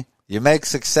 buddy. You make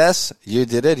success, you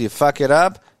did it, you fuck it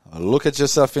up. Look at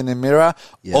yourself in the mirror,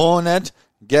 own it,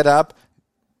 get up,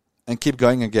 and keep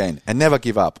going again. And never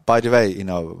give up. By the way, you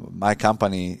know, my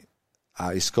company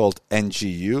is called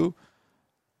NGU,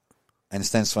 and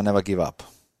stands for Never Give Up.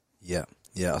 Yeah,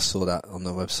 I saw that on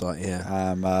the website,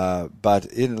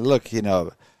 But look, you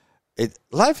know,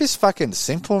 life is fucking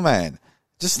simple, man.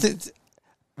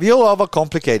 We all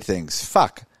overcomplicate things.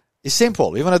 Fuck. It's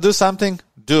simple. You want to do something?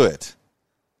 Do it.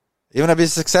 You want to be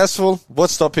successful?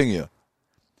 What's stopping you?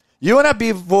 You want to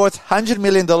be worth $100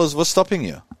 million, what's stopping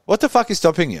you? What the fuck is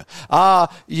stopping you? I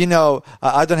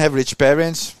don't have rich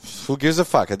parents. Who gives a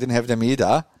fuck? I didn't have them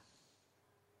either.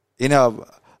 You know,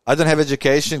 I don't have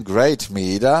education. Great,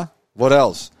 me either. What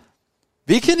else?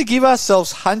 We can give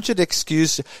ourselves 100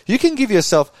 excuses. You can give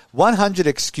yourself 100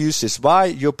 excuses why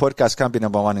your podcast can't be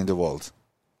number 1 in the world.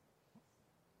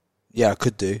 Yeah, I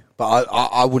could do, but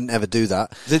I wouldn't ever do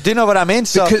that. Do you know what I mean?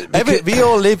 So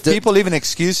people live in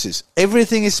excuses.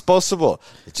 Everything is possible.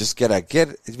 We just gotta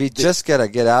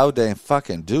get out there and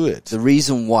fucking do it. The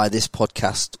reason why this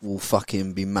podcast will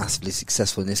fucking be massively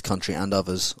successful in this country and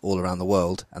others all around the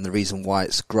world, and the reason why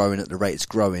it's growing at the rate it's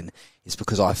growing, is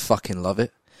because I fucking love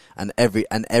it. And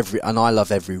I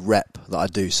love every rep that I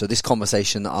do. So this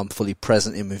conversation that I'm fully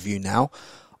present in with you now,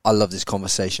 I love this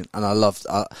conversation, and I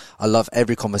love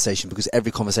every conversation, because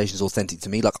every conversation is authentic to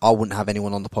me. Like, I wouldn't have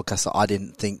anyone on the podcast that I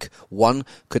didn't think, one,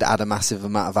 could add a massive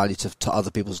amount of value to other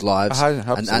people's lives,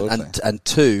 and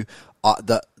two,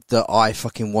 that I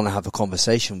fucking want to have a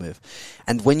conversation with.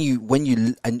 And when you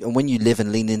live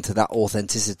and lean into that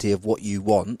authenticity of what you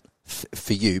want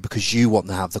for you, because you want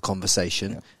to have the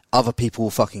conversation, other people will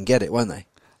fucking get it, won't they?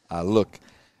 Look,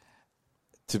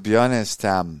 to be honest,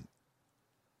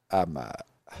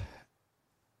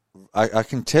 I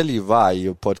can tell you why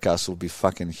your podcast will be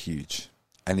fucking huge,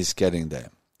 and it's getting there.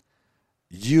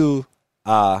 You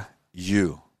are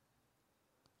you.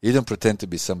 You don't pretend to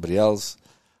be somebody else.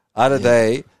 Other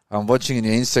day, I'm watching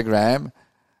your Instagram,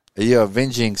 you're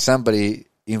avenging somebody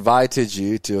invited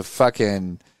you to a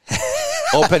fucking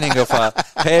opening of a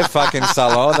hair fucking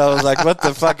salon. I was like, what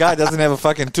the fuck? Guy doesn't have a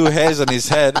fucking 2 hairs on his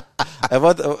head. And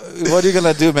what are you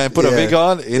going to do, man? Put a wig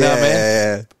on? You know what I mean?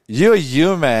 Yeah. you're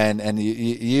human, and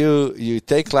you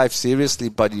take life seriously,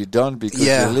 but you don't because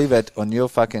you live it on your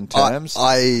fucking terms.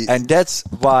 And that's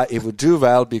why it would do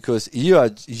well, because you are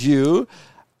you.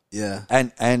 Yeah.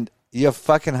 And you're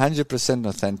fucking 100%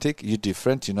 authentic. You're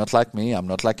different. You're not like me. I'm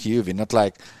not like you. We're not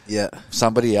like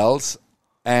somebody else.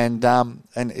 And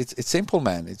it's simple,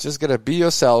 man. It's just gotta be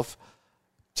yourself.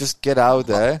 Just get out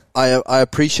there. I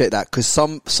appreciate that, because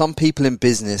some people in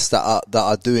business that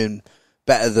are doing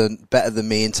better than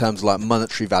me in terms of like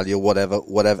monetary value or whatever,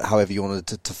 however you want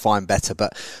to define better.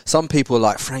 But some people are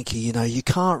like, Frankie, you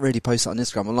can't really post it on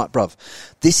Instagram. I'm like, bruv,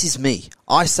 this is me.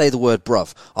 I say the word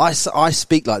bruv. I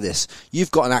speak like this.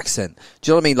 You've got an accent.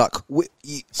 Do you know what I mean? Like,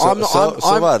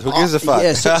 so what? Who gives a fuck?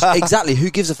 Yeah, so exactly. Who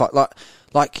gives a fuck?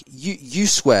 Like you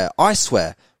swear, I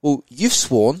swear. Well, you've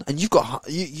sworn, and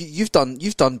you've done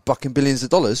fucking billions of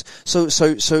dollars. So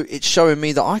it's showing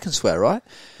me that I can swear, right?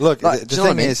 Look, the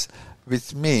thing is,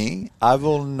 with me, I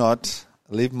will not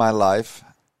live my life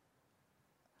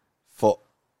for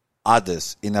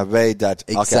others in a way that,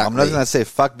 okay, I'm not going to say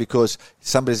fuck because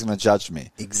somebody's going to judge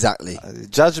me. Exactly.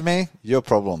 Judge me, your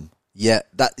problem. Yeah,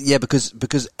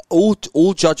 because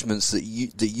all judgments that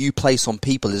you place on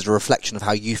people is a reflection of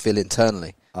how you feel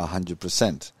internally.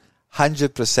 100%.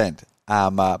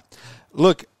 100%.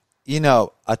 Look,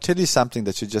 I'll tell you something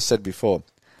that you just said before.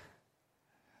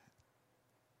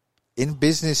 In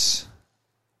business,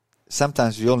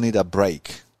 sometimes we all need a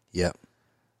break. Yeah.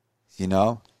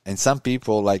 And some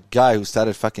people, like guy who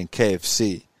started fucking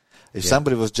KFC, if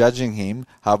somebody was judging him,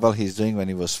 how well he's doing when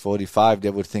he was 45, they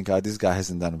would think, this guy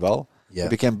hasn't done well. Yeah. He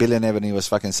became billionaire when he was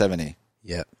fucking 70.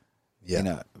 Yeah.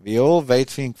 Yeah. We all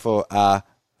waiting for a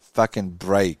fucking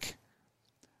break.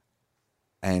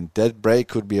 And that break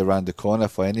could be around the corner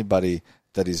for anybody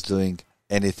that is doing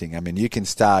anything. I mean, you can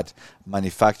start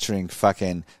manufacturing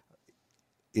fucking,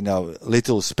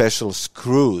 little special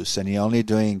screws, and you're only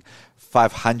doing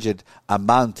 $500 a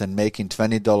month and making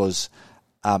 $20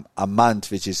 a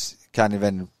month, which can't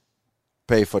even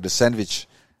pay for the sandwich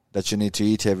that you need to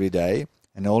eat every day.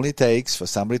 And all it takes for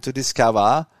somebody to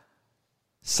discover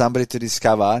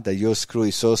that your screw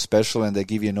is so special, and they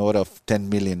give you an order of 10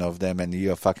 million of them, and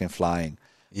you're fucking flying.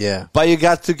 Yeah. But you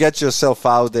got to get yourself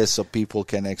out there so people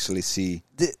can actually see.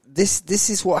 This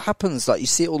is what happens. Like, you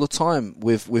see it all the time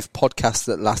with podcasts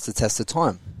that last the test of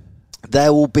time.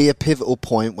 There will be a pivotal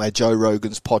point where Joe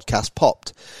Rogan's podcast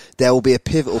popped. There will be a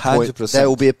pivotal point. 100%. There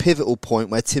will be a pivotal point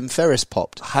where Tim Ferriss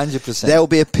popped. 100%. There will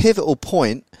be a pivotal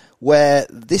point where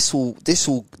this will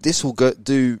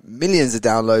do millions of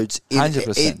downloads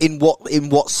in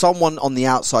what someone on the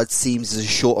outside seems as a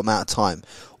short amount of time.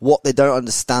 What they don't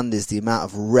understand is the amount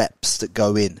of reps that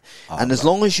go in. And as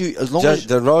long as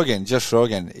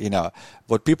Rogan,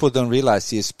 what people don't realize,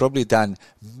 he's probably done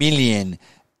million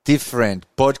different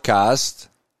podcasts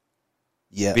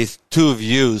with 2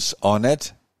 views on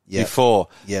it before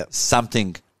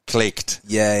something clicked.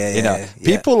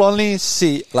 People only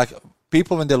see, like,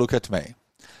 people when they look at me,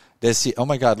 they see, oh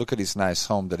my God, look at this nice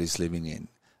home that he's living in.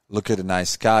 Look at the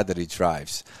nice car that he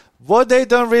drives. What they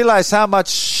don't realize, how much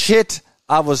shit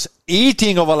I was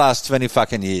eating over the last 20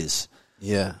 fucking years.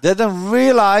 Yeah. They don't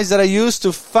realize that I used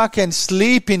to fucking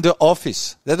sleep in the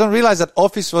office. They don't realize that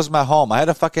office was my home. I had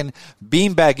a fucking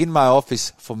beanbag in my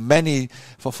office for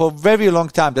a very long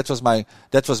time. That was my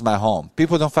home.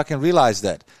 People don't fucking realize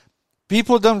that.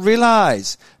 People don't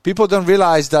realize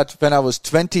that when I was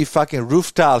 20, fucking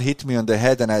roof tile hit me on the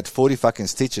head and I had 40 fucking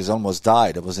stitches, almost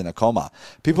died. I was in a coma.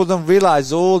 People don't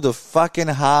realize all the fucking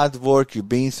hard work you've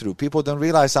been through. People don't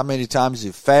realize how many times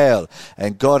you failed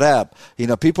and got up.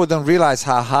 People don't realize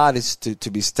how hard it is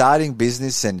to be starting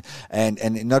business and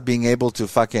not being able to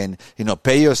fucking,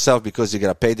 pay yourself, because you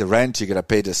gotta pay the rent, you gotta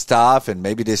pay the staff, and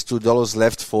maybe there's $2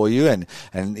 left for you. And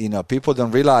people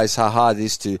don't realize how hard it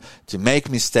is to make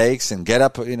mistakes and get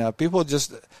up. People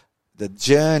just, the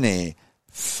journey,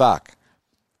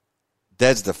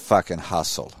 that's the fucking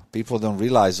hustle. People don't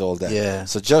realize all that. Yeah.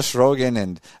 So Josh Rogan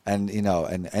and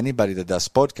anybody that does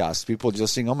podcasts, people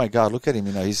just think, oh my God, look at him.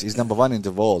 He's number one in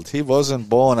the world. He wasn't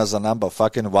born as a number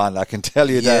fucking one. I can tell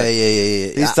you that.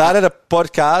 Yeah. He started a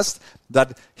podcast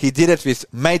that he did it with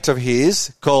a mate of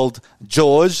his called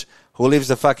George, who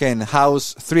lives a fucking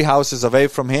house, 3 houses away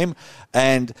from him.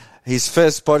 And his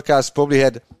first podcast probably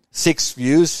had 6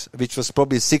 views, which was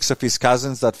probably 6 of his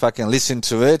cousins that fucking listened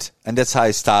to it, and that's how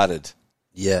he started.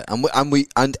 Yeah,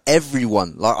 and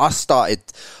everyone, like I started.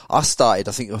 I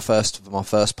think my first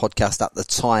podcast at the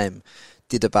time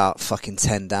did about fucking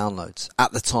 10 downloads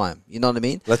at the time. You know what I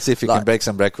mean? Let's see if you can break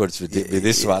some records with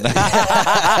this one.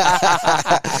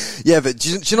 Yeah, but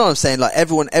do you know what I'm saying? Like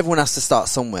everyone has to start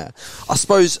somewhere. I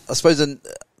suppose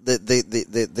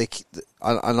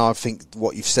and I think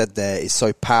what you've said there is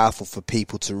so powerful for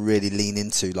people to really lean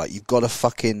into. Like, you've got to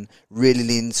fucking really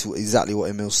lean into exactly what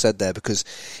Emil said there, because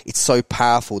it's so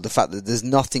powerful. The fact that there's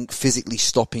nothing physically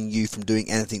stopping you from doing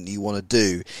anything that you want to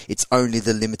do. It's only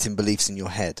the limiting beliefs in your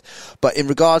head. But in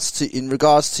regards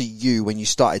to you, when you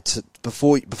started to,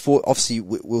 before, obviously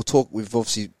we'll talk, we've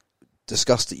obviously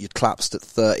discussed that you'd collapsed at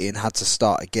 30 and had to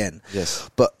start again. Yes.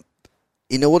 But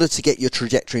in order to get your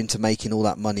trajectory into making all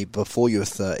that money before you were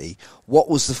 30, what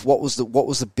was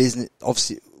the business?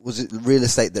 Obviously, was it real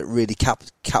estate that really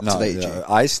captivated you?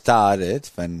 I started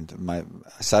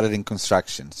in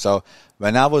construction. So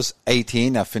when I was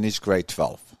 18, I finished grade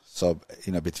 12. So,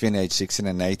 between age 16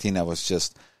 and 18, I was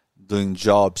just doing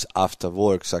jobs after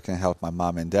work so I can help my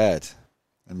mom and dad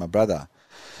and my brother.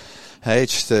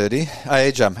 Age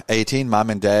 18,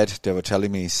 mom and dad, they were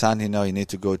telling me, son, you need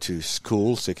to go to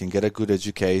school so you can get a good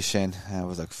education. And I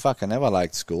was like, fuck, I never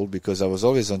liked school because I was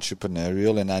always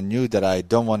entrepreneurial, and I knew that I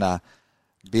don't want to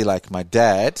be like my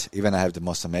dad, even I have the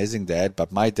most amazing dad,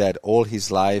 but my dad, all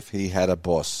his life, he had a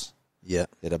boss. Yeah.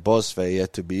 He had a boss where he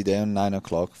had to be there at 9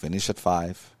 o'clock, finish at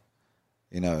 5.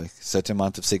 A certain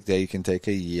amount of sick day you can take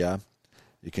a year.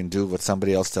 You can do what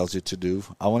somebody else tells you to do.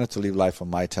 I wanted to live life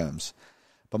on my terms.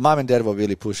 But mom and dad were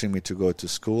really pushing me to go to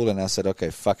school, and I said, okay,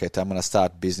 fuck it, I'm going to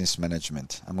start business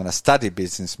management. I'm going to study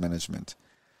business management.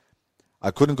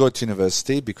 I couldn't go to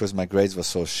university because my grades were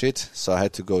so shit, so I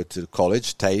had to go to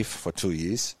college, TAFE, for 2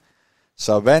 years.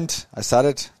 So I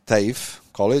started TAFE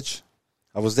college.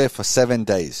 I was there for 7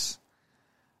 days.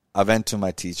 I went to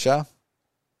my teacher,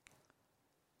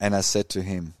 and I said to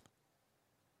him,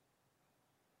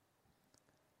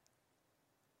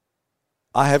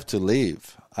 I have to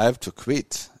leave. I have to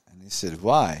quit. And he said,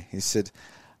 why? He said,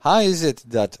 how is it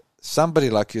that somebody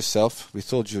like yourself,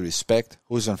 with all due respect,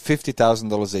 who's on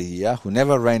 $50,000 a year, who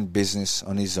never ran business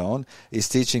on his own, is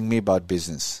teaching me about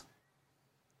business?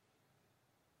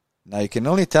 Now, you can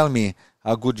only tell me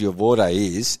how good your water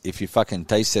is if you fucking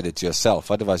tasted it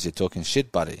yourself. Otherwise, you're talking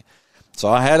shit, buddy. So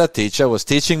I had a teacher who was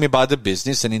teaching me about the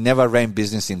business, and he never ran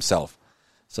business himself.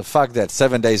 So fuck that.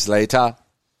 7 days later,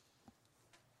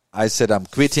 I said, I'm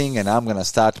quitting and I'm going to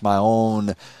start my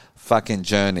own fucking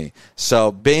journey. So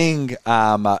being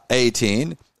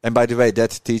 18, and by the way,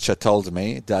 that teacher told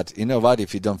me that, you know what,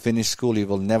 if you don't finish school, you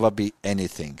will never be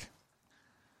anything.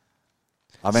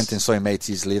 I went and saw him 8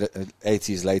 years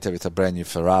later with a brand new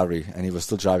Ferrari, and he was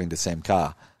still driving the same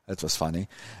car. That was funny.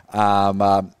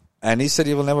 And he said,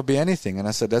 you will never be anything. And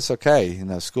I said, that's okay.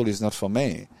 School is not for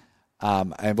me.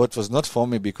 And what was not for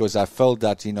me, because I felt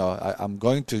that, I'm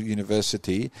going to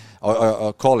university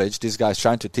or college. This guy's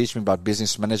trying to teach me about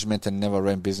business management and never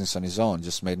ran business on his own.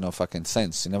 Just made no fucking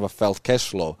sense. He never felt cash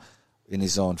flow in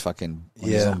his own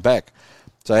his own back.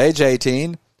 So age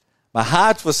 18, my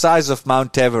heart was size of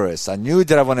Mount Everest. I knew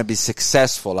that I want to be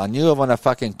successful. I knew I want to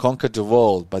fucking conquer the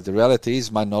world. But the reality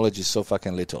is my knowledge is so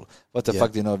fucking little. What the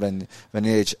fuck do you know when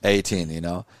you're age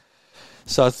 18,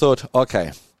 So I thought,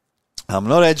 okay, I'm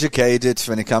not educated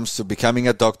when it comes to becoming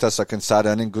a doctor, so I can start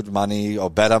earning good money or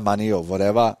better money or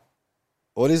whatever.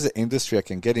 What is the industry I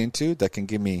can get into that can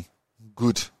give me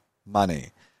good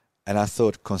money? And I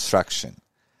thought construction.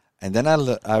 And then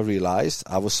I realized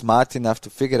I was smart enough to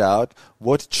figure out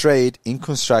what trade in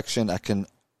construction I can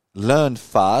learn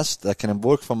fast, that can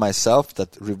work for myself,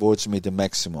 that rewards me the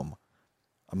maximum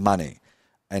money.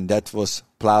 And that was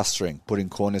plastering, putting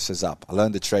cornices up. I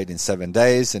learned the trade in 7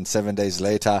 days, and 7 days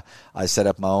later, I set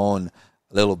up my own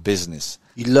little business.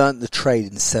 You learned the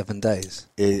trade in 7 days?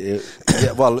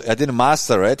 Well, I didn't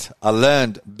master it. I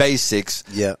learned basics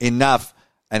enough,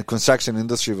 and construction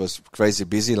industry was crazy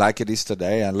busy like it is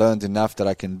today. I learned enough that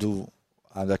I can do,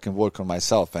 that I can work on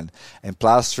myself. And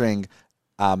plastering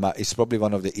is probably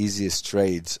one of the easiest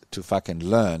trades to fucking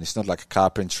learn. It's not like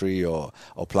carpentry or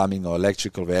plumbing or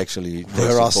electrical. We actually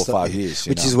takes 4 or 5 years.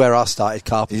 Which is where I started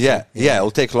carpentry. Yeah,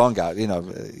 it'll take longer.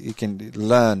 You can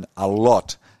learn a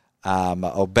lot,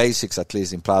 or basics at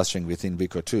least, in plastering within a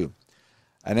week or two.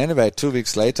 And anyway, a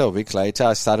week later,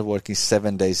 I started working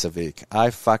 7 days a week. I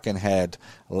fucking had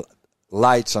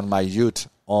lights on my ute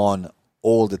on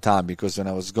all the time, because when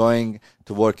I was going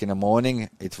to work in the morning,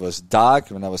 it was dark.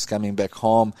 When I was coming back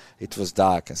home, it was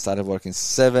dark. I started working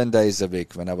 7 days a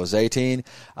week. When I was 18,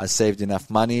 I saved enough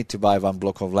money to buy one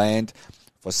block of land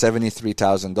for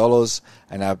 $73,000,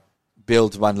 and I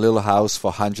built one little house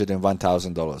for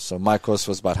 $101,000. So my cost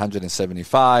was about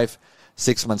 $175,000.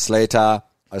 6 months later,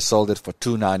 I sold it for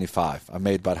 $295,000. I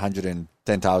made about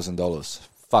 $110,000.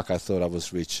 Fuck, I thought I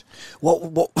was rich.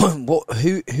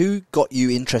 Who got you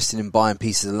interested in buying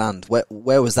pieces of land?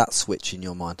 Where was that switch in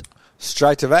your mind?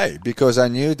 straight away, because I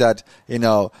knew that,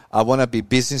 I want to be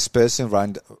business person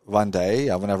one day.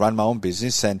 I want to run my own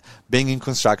business, and being in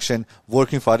construction,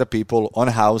 working for other people on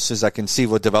houses, I can see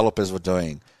what developers were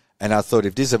doing. And I thought,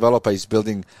 if this developer is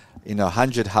building,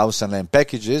 100 house and land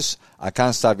packages, I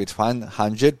can't start with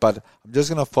 100, but I'm just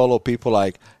going to follow people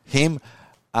like him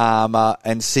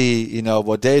and see,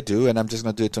 what they do, and I'm just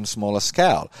going to do it on a smaller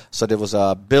scale. So there was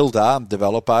a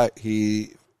developer.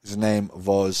 His name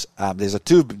was, there's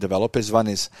two developers.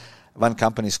 One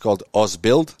company is called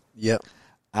Ozbuild. Yeah.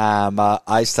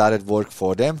 I started work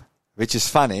for them, which is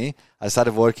funny. I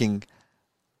started working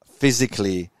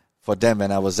physically for them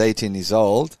when I was 18 years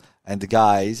old. And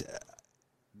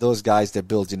those guys, they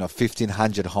build,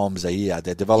 1,500 homes a year.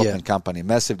 They're a development company,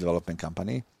 massive development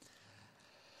company.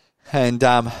 And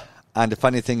the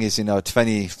funny thing is,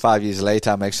 25 years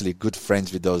later, I'm actually good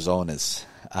friends with those owners.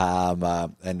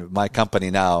 And my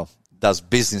company now does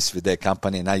business with their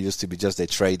company, and I used to be just a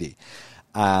tradie.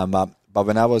 But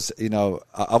when I was,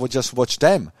 I would just watch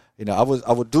them. I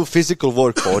would do physical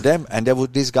work for them, and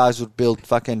these guys would build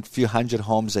fucking few hundred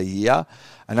homes a year.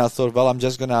 And I thought, well, I'm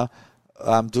just gonna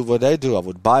do what they do. I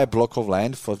would buy a block of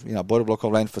land for, bought a block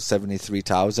of land for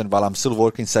 $73,000 while I'm still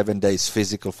working 7 days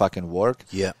physical fucking work.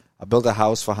 Yeah. I built a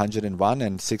house for $101,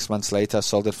 and 6 months later, I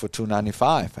sold it for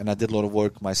 $295. And I did a lot of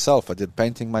work myself. I did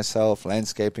painting myself,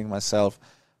 landscaping myself,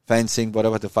 fencing,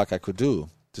 whatever the fuck I could do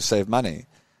to save money.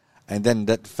 And then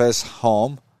that first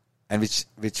home, and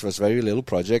which was very little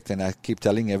project, and I keep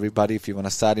telling everybody, if you want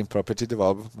to start in property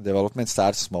development,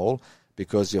 start small,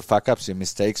 because your fuck-ups, your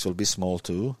mistakes will be small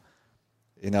too.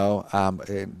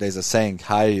 There's a saying,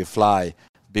 higher you fly,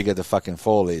 bigger the fucking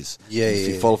fall is. If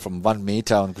you fall from 1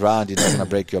 meter on ground, you're not going to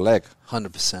break your leg.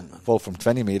 100%, man. Fall from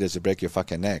 20 meters, you break your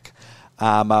fucking neck.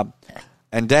 And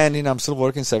then, I'm still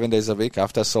working 7 days a week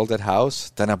after I sold that house.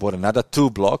 Then I bought another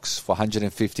 2 blocks for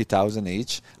 $150,000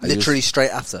 each. Literally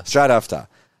straight after? Straight after.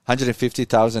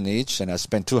 $150,000 each, and I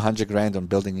spent $200,000 on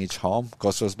building each home.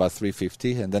 Cost was about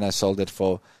 $350,000, and then I sold it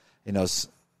for,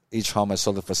 each home I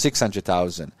sold it for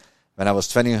 $600,000. When I was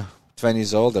 20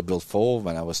 years old, I built 4.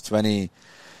 When I was 21,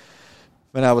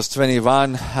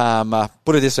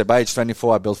 put it this way, by age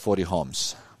 24, I built 40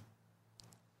 homes.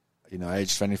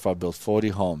 Age 24, I built 40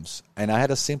 homes. And I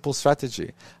had a simple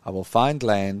strategy. I will find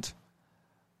land,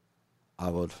 I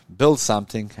would build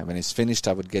something, and when it's finished,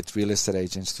 I would get real estate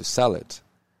agents to sell it.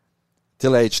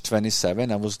 Till age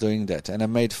 27, I was doing that. And I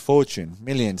made fortune,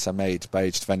 millions I made by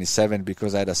age 27,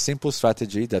 because I had a simple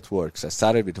strategy that works. I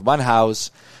started with 1 house,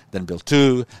 then built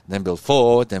 2, then built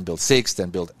 4, then built 6,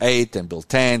 then built 8, then built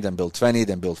 10, then built 20,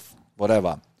 then built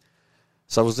whatever.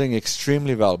 So I was doing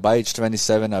extremely well. By age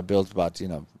 27, I built about,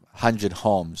 100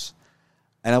 homes.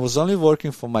 And I was only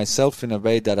working for myself in a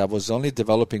way that I was only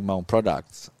developing my own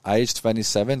products. At age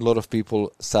 27, a lot of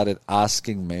people started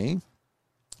asking me,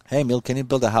 hey, Emil, can you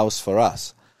build a house for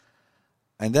us?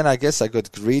 And then I guess I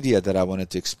got greedier that I wanted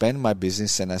to expand my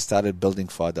business, and I started building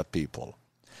for other people.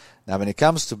 Now, when it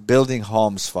comes to building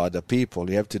homes for other people,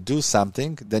 you have to do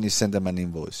something, then you send them an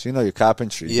invoice. Your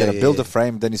carpentry. You got to build a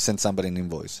frame, then you send somebody an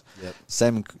invoice. Yep.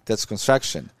 Same, that's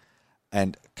construction.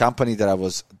 And company that I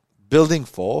was building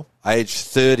for, at age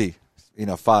 30,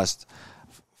 fast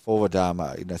forward,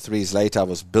 3 years later, I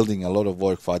was building a lot of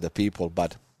work for other people,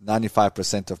 but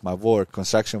 95% of my work,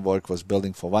 construction work, was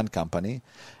building for one company,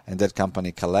 and that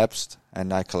company collapsed,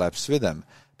 and I collapsed with them.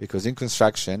 Because in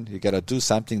construction, you got to do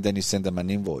something, then you send them an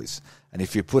invoice. And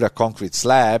if you put a concrete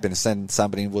slab and send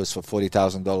somebody an invoice for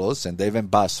 $40,000 and they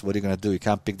went bust, what are you going to do? You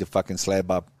can't pick the fucking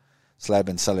slab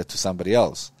and sell it to somebody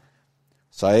else.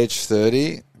 So at age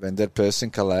 30, when that person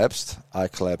collapsed, I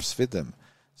collapsed with them.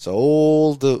 So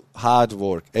all the hard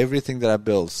work, everything that I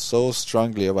built so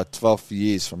strongly over 12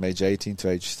 years from age 18 to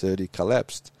age 30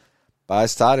 collapsed. But I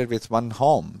started with 1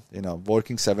 home,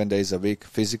 working 7 days a week,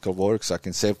 physical work, so I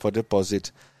can save for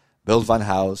deposit, build 1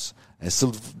 house, and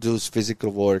still do physical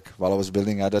work while I was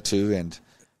building other 2. And,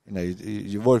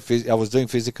 I was doing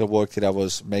physical work till I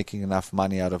was making enough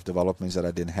money out of developments that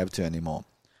I didn't have to anymore.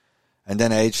 And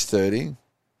then at age 30,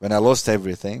 when I lost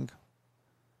everything,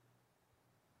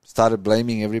 started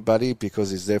blaming everybody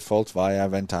because it's their fault why I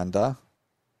went under,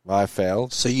 why I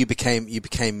failed. So you became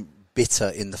bitter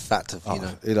in the fact of,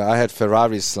 I had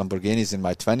Ferraris, Lamborghinis in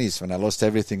my 20s. When I lost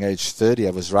everything age 30,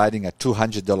 I was riding a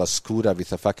 $200 scooter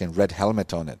with a fucking red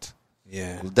helmet on it.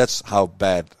 Yeah. That's how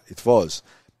bad it was.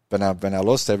 But when I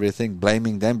lost everything,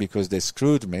 blaming them because they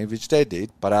screwed me, which they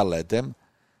did, but I let them,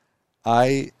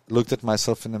 I looked at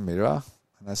myself in the mirror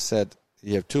and I said,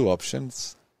 you have 2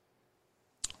 options.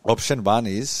 Option 1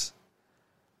 is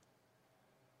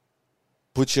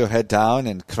put your head down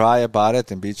and cry about it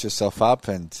and beat yourself up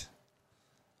and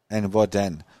and what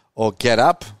then? Or get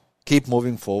up, keep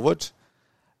moving forward.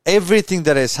 Everything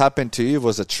that has happened to you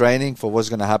was a training for what's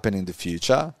going to happen in the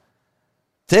future.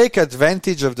 Take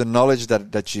advantage of the knowledge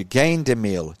that you gained,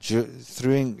 Emil,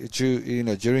 during your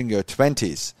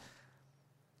 20s,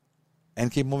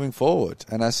 and keep moving forward.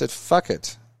 And I said, fuck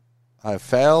it. I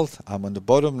failed. I'm on the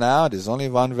bottom now. There's only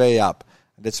one way up.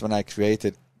 And that's when I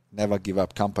created Never Give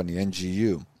Up Company,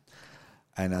 NGU.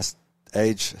 And at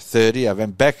age 30, I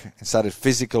went back and started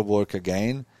physical work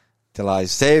again till I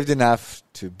saved enough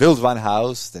to build one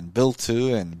house, then build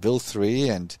two, and build three.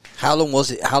 And how long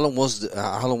was it? How long was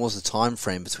the time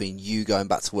frame between you going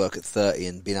back to work at 30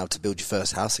 and being able to build your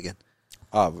first house again?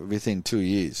 Within 2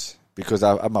 years. Because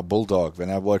I'm a bulldog. When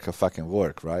I work, I fucking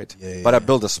work, right? Yeah, but I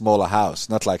built a smaller house,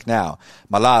 not like now.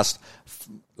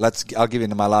 I'll give you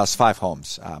my last 5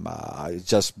 homes. I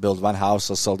just built one house,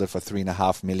 I sold it for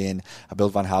 $3.5 million. I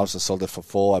built one house, I sold it for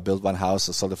 4. I built one house,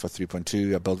 I sold it for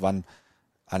 3.2. I built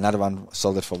another one,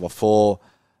 sold it for over 4.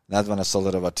 Another one, I sold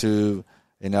it over 2.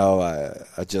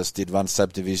 I just did one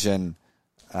subdivision,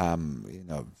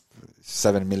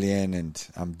 $7 million, and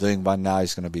I'm doing one now.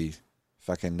 It's going to be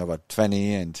fucking over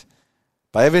 20.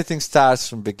 But everything starts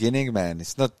from beginning, man.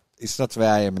 It's not where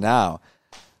I am now.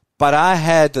 But I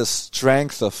had the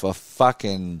strength of a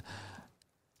fucking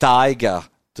tiger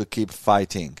to keep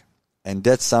fighting. And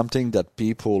that's something that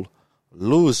people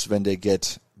lose when they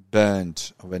get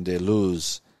burned, when they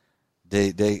lose.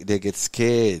 They get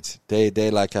scared. They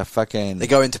like a fucking... They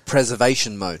go into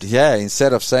preservation mode. Yeah,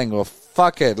 instead of saying, well,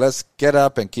 fuck it, let's get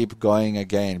up and keep going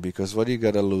again. Because what do you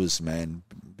got to lose, man,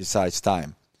 besides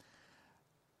time?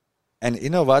 And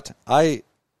you know what? I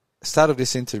started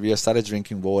this interview, I started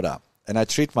drinking water. And I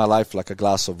treat my life like a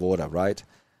glass of water, right?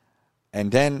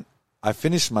 And then I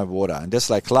finish my water, and that's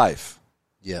like life.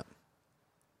 Yeah.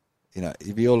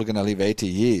 We're all going to live 80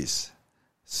 years.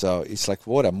 So it's like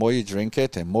water. More you drink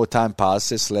it, and more time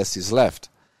passes, less is left.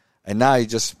 And now you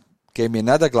just gave me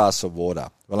another glass of water.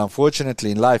 Well,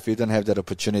 unfortunately, in life, we don't have that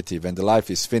opportunity. When the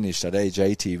life is finished at age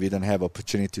 80, we don't have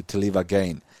opportunity to live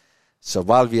again. So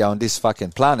while we are on this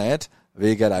fucking planet,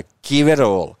 we got to give it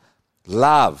all.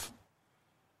 Love.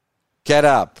 Get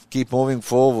up, keep moving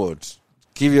forward,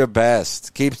 give your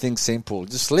best, keep things simple.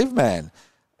 Just live, man.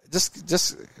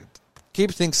 Just keep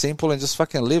things simple and just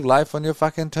fucking live life on your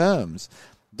fucking terms.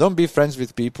 Don't be friends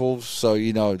with people so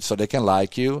they can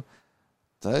like you.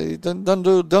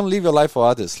 Don't live your life for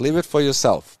others. Live it for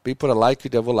yourself. People that like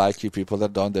you, they will like you. People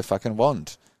that don't, they fucking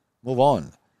won't. Move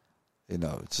on.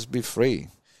 Just be free.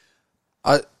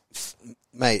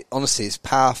 Mate, honestly, it's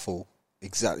powerful.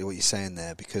 Exactly what you're saying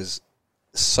there, because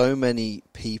so many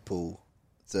people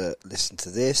that listen to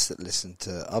this, that listen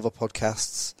to other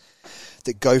podcasts,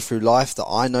 that go through life that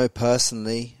I know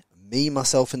personally, me,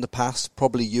 myself in the past,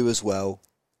 probably you as well.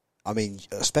 I mean,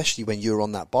 especially when you were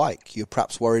on that bike, you're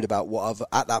perhaps worried about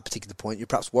at that particular point, you're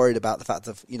perhaps worried about the fact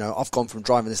that, I've gone from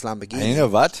driving this Lamborghini. And you know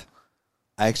what?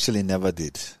 I actually never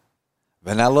did.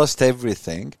 When I lost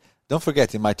everything, don't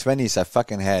forget, in my 20s, I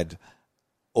fucking had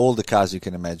all the cars you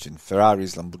can imagine,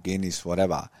 Ferraris, Lamborghinis,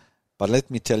 whatever. But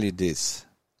let me tell you this.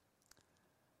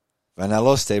 When I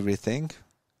lost everything,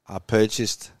 I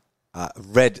purchased a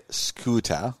red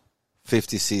scooter,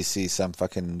 50cc, some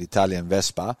fucking Italian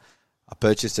Vespa. I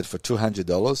purchased it for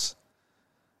 $200.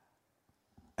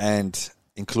 And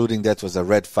including that was a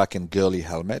red fucking girly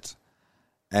helmet.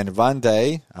 And one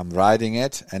day, I'm riding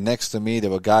it, and next to me there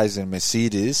were guys in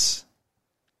Mercedes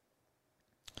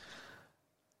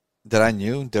that I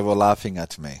knew. They were laughing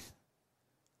at me.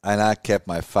 And I kept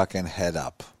my fucking head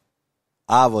up.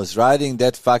 I was riding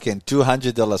that fucking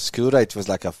 $200 scooter. It was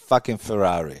like a fucking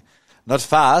Ferrari. Not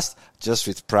fast, just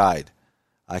with pride.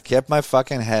 I kept my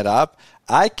fucking head up.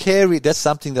 That's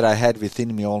something that I had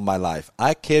within me all my life.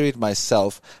 I carried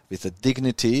myself with the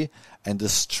dignity and the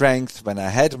strength when I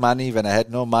had money, when I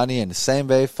had no money, and the same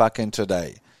way fucking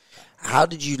today. How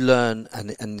did you learn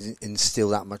and instill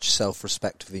that much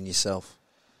self-respect within yourself?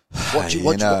 What do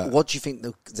you think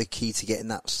the key to getting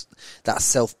that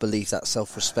self-belief, that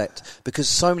self-respect? Because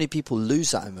so many people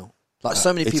lose that, Emil. Like,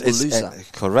 so many people lose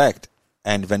that. Correct.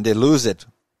 And when they lose it,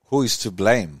 who is to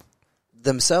blame?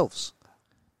 Themselves.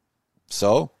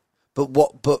 So?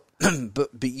 But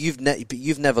you've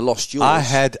never lost yours. I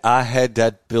had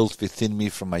that built within me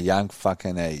from a young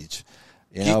fucking age.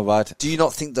 You know what? Do you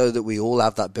not think, though, that we all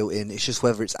have that built in? It's just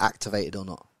whether it's activated or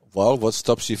not. Well, what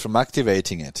stops you from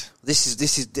activating it?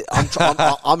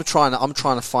 I'm trying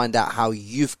to find out how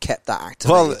you've kept that activated.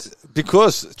 Well,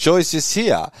 because choice is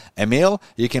here. Emil,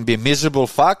 you can be miserable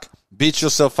fuck, beat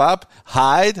yourself up,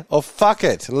 hide, or fuck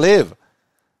it, live.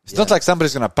 It's not like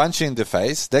somebody's going to punch you in the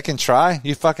face. They can try,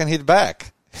 you fucking hit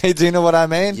back. Do you know what I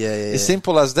mean? Yeah. It's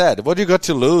simple as that. What do you got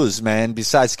to lose, man?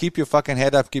 Besides, keep your fucking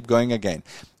head up, keep going again.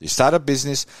 You start a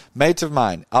business. Mate of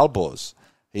mine, Albos,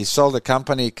 he sold a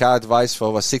company, Car Advice, for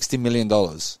over $60 million.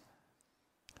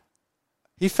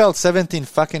 He failed 17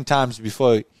 fucking times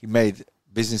before he made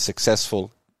business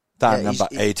successful. Time number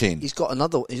 18. He's got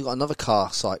another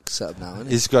car site set up now, hasn't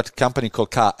he? He's got a company called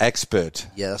Car Expert.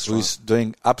 Yeah, that's who's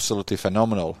doing absolutely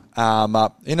phenomenal.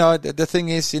 The thing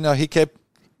is, he kept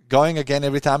going again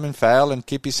every time and fail and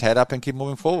keep his head up and keep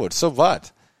moving forward. So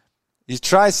what? You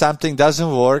try something,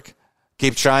 doesn't work,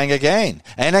 keep trying again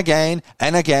and again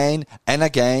and again and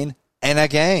again and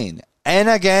again and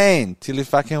again till it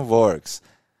fucking works.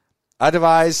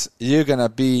 Otherwise, you're going to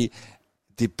be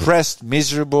depressed,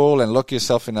 miserable, and lock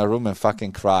yourself in a room and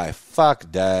fucking cry.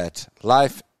 Fuck that.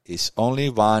 Life is only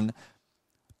one.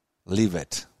 Live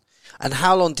it. And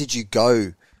how long did you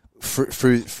go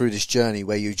through this journey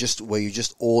where you just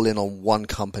all in on one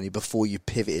company before you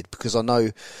pivoted? Because I know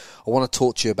I want to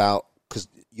talk to you about, because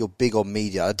you're big on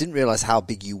media. I didn't realize how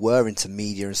big you were into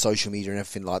media and social media and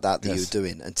everything like that you were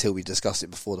doing until we discussed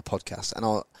it before the podcast.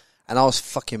 And I was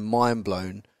fucking mind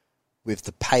blown with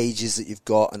the pages that you've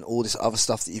got and all this other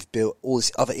stuff that you've built, all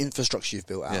this other infrastructure you've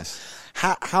built out. Yes.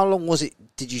 How long was it?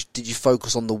 Did you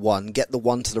focus on the one, get the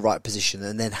one to the right position,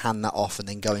 and then hand that off and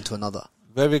then go into another?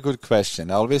 Very good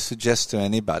question. I always suggest to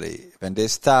anybody, when they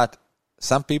start,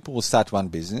 some people will start one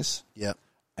business,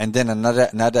 and then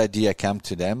another idea comes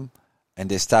to them, and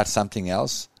they start something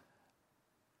else.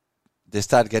 They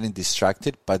start getting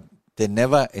distracted, but they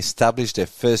never establish their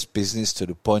first business to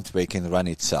the point where it can run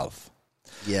itself.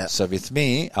 Yeah. So with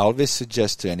me, I always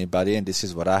suggest to anybody, and this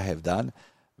is what I have done,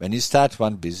 when you start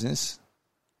one business,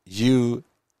 you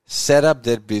set up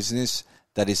that business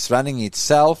that is running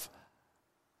itself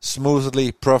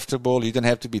smoothly, profitable. You don't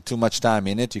have to be too much time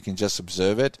in it. You can just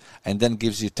observe it, and then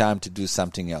gives you time to do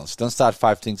something else. Don't start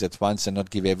 5 things at once and not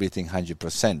give everything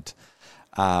 100%.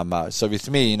 So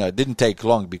with me, it didn't take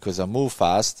long because I move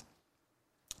fast.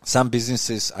 Some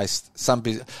businesses, I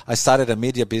started a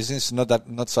media business,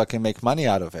 not so I can make money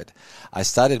out of it. I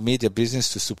started media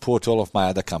business to support all of my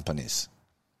other companies.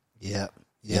 Yeah.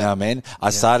 You know what I mean?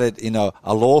 I started,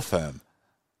 a law firm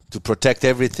to protect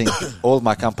everything, all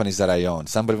my companies that I own.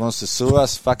 Somebody wants to sue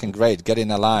us, fucking great, get in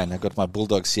a line. I got my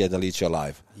bulldogs here, they'll eat you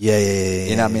alive. Yeah.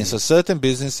 You know what I mean? So certain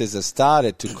businesses have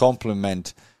started to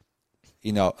complement,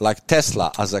 like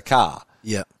Tesla as a car.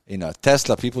 Yeah.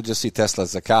 Tesla, people just see Tesla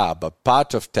as a car, but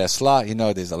part of Tesla,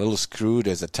 there's a little screw,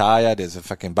 there's a tire, there's a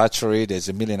fucking battery, there's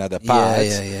a million other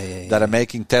parts that are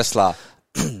making Tesla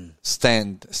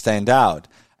stand out.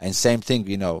 And same thing,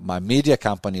 my media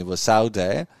company was out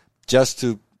there just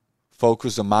to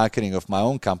focus on marketing of my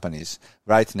own companies.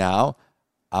 Right now,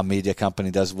 our media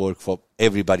company does work for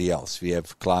everybody else. We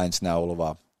have clients now all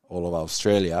over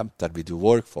Australia that we do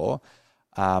work for.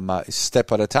 A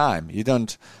step at a time. You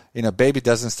don't, baby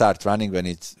doesn't start running when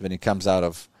it comes out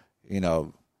of,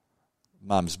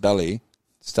 mom's belly.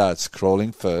 Starts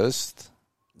crawling first.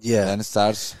 Yeah. Then it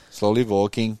starts slowly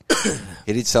walking,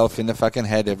 hit itself in the fucking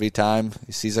head every time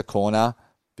it sees a corner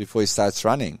before it starts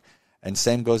running. And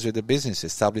same goes with the business.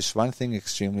 Establish one thing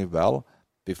extremely well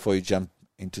before you jump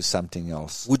into something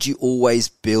else. Would you always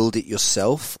build it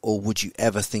yourself, or would you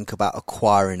ever think about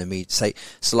acquiring a media?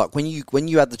 So like when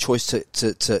you had the choice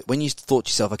to when you thought to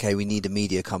yourself, okay, we need a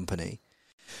media company,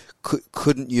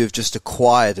 couldn't you have just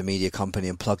acquired a media company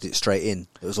and plugged it straight in?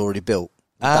 It was already built.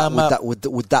 Would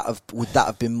that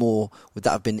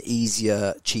have been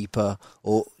easier, cheaper,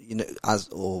 or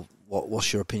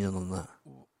what's your opinion on that?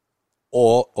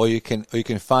 Or you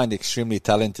can find extremely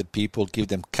talented people, give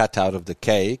them cut out of the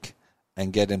cake,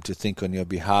 and get them to think on your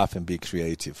behalf and be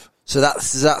creative. So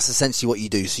that's essentially what you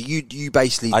do. So you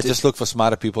basically... I just look for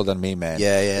smarter people than me, man.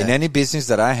 Yeah. In any business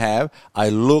that I have, I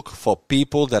look for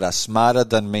people that are smarter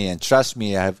than me. And trust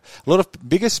me, I have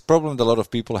biggest problem that a lot of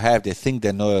people have, they think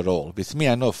they know it all. With me,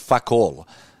 I know fuck all.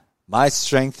 My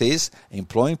strength is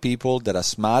employing people that are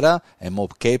smarter and more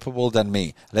capable than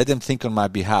me. Let them think on my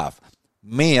behalf.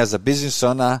 Me, as a business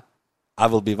owner, I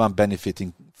will be one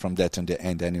benefiting from that in the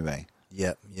end anyway.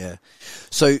 Yeah.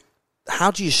 So,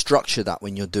 how do you structure that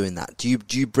when you're doing that? Do you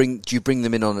bring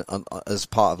them in on as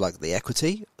part of like the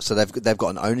equity? So they've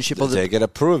got an ownership of it. They get to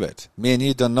prove it. Me and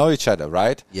you don't know each other,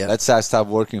 right? Yeah. Let's say I start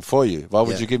working for you. Why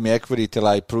would you give me equity till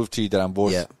I prove to you that I'm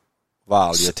worth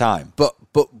your time? But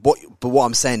what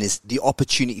I'm saying is the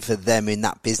opportunity for them in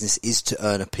that business is to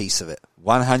earn a piece of it.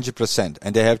 100%,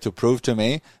 and they have to prove to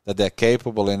me that they're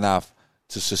capable enough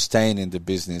to sustain in the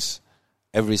business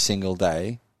every single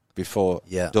day before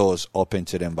doors open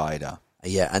to them wider.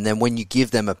 Yeah, and then when you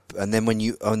give them and then when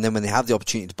they have the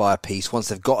opportunity to buy a piece, once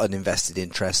they've got an invested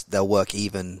interest, they'll work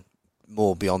even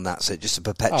more beyond that. So it's just a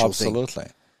perpetual thing. Absolutely.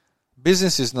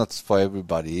 Business is not for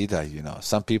everybody either, you know.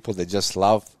 Some people, they just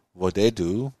love what they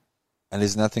do, and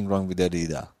there's nothing wrong with that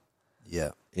either.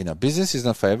 Yeah. You know, business is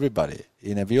not for everybody.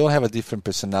 You know, we all have a different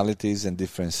personalities and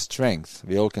different strengths.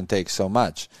 We all can take so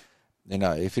much. You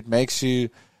know, if it makes you,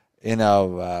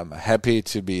 happy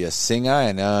to be a singer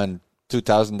and earn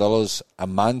 $2,000 a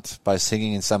month by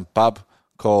singing in some pub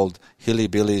called Hilly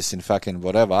Billy's in fucking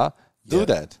whatever, do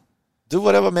that. Do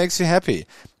whatever makes you happy.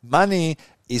 Money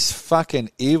is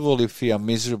fucking evil if you're a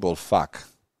miserable fuck.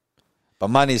 But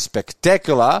money is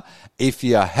spectacular if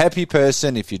you're a happy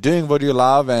person, if you're doing what you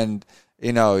love, and,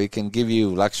 you know, it can give you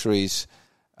luxuries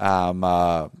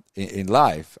in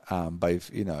life. But,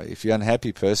 if you're an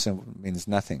unhappy person, it means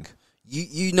nothing.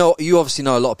 You obviously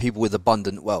know a lot of people with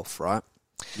abundant wealth, right?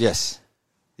 Yes.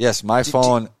 My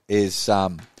phone is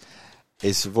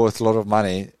worth a lot of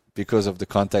money because of the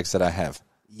contacts that I have.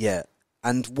 Yeah,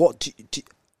 and what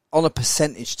on a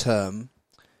percentage term,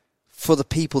 for the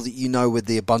people that you know with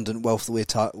the abundant wealth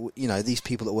that these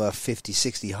people that worth 50,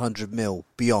 60, 100 mil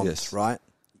beyond, right?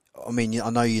 I mean, I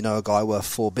know you know a guy worth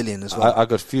 4 billion as well. I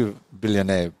got a few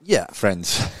billionaire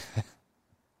friends.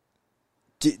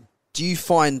 Do you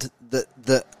find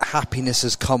that happiness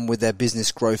has come with their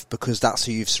business growth because that's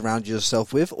who you've surrounded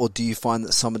yourself with? Or do you find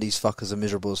that some of these fuckers are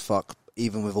miserable as fuck,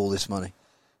 even with all this money?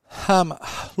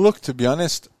 Look, to be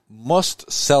honest, most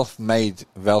self-made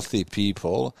wealthy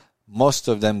people, most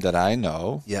of them that I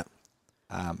know,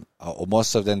 or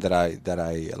most of them that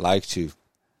I like to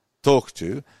talk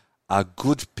to, are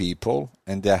good people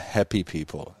and they're happy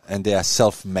people and they are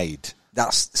self-made.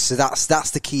 That's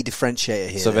the key differentiator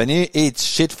here. So when you eat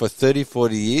shit for 30,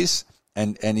 40 years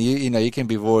and you can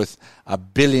be worth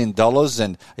 $1 billion,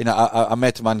 and I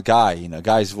met one guy,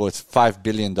 guy's worth $5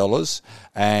 billion,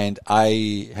 and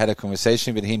I had a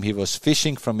conversation with him. He was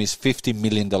fishing from his $50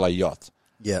 million yacht.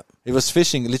 Yeah. He was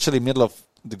fishing literally middle of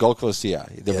the Gold Coast here.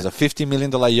 There was a $50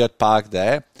 million yacht parked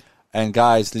there, and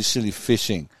guys literally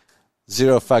fishing.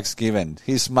 Zero fucks given.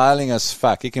 He's smiling as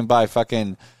fuck. He can buy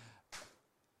fucking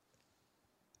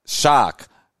shark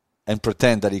and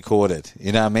pretend that he caught it.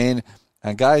 You know what I mean?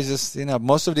 And guys, just,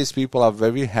 most of these people are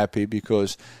very happy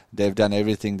because they've done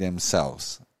everything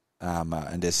themselves,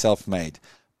 and they're self-made.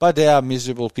 But they are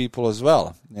miserable people as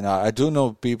well. I do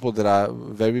know people that are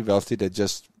very wealthy that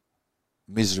just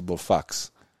miserable fucks,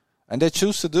 and they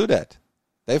choose to do that.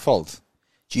 Their fault.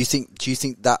 Do you think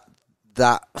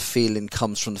that feeling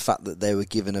comes from the fact that they were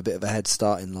given a bit of a head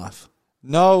start in life?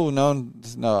 No.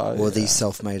 Or are these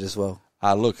self-made as well?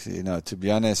 Look, to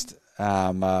be honest,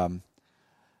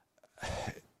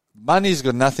 money's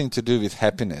got nothing to do with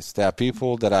happiness. There are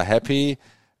people that are happy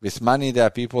with money. There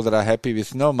are people that are happy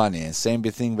with no money. And same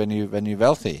thing when you're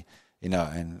wealthy,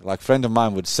 And like a friend of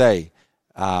mine would say,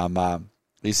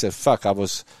 he said, "Fuck, I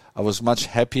was much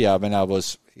happier when I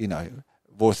was,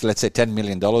 worth, let's say, $10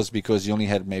 million because you only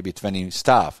had maybe 20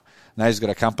 staff. Now he's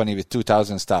got a company with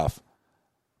 2,000 staff,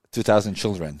 2,000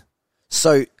 children."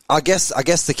 So I guess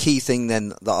the key thing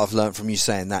then that I've learned from you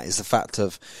saying that is the fact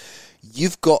of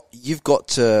you've got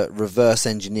to reverse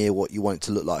engineer what you want it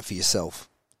to look like for yourself.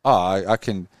 I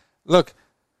can look.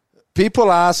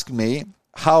 People ask me,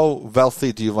 how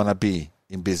wealthy do you want to be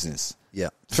in business? Yeah.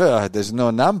 There's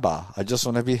no number. I just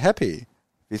want to be happy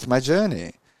with my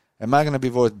journey. Am I going to be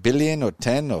worth billion or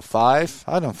 10 or 5?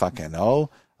 I don't fucking know.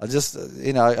 I just,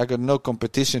 I got no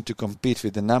competition to compete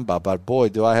with the number, but boy,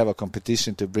 do I have a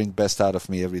competition to bring best out of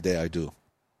me every day. I do.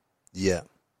 Yeah.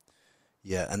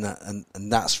 Yeah,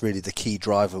 and that's really the key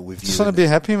driver with you. Just want to be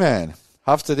happy, man.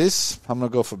 After this, I'm going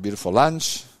to go for beautiful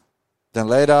lunch. Then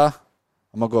later,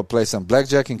 I'm going to go play some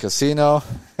blackjack in casino.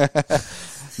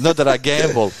 Not that I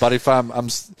gamble, but if I'm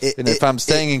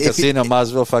staying in casino, might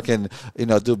as well fucking,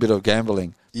 do a bit of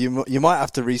gambling. You might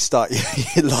have to restart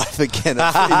your life again in your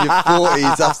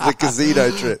 40s after the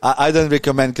casino trip. I don't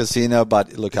recommend casino,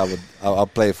 but look, I'll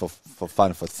play for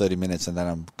fun for 30 minutes and then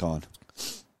I'm gone.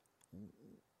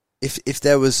 If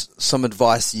there was some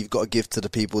advice you've got to give to the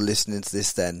people listening to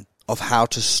this then, of how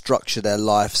to structure their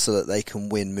life so that they can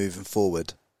win moving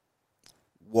forward,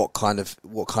 what kind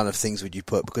of things would you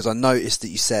put? Because I noticed that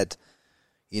you said,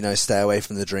 stay away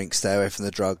from the drink, stay away from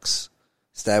the drugs,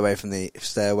 stay away from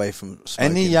smoking.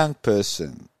 Any young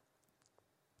person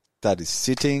that is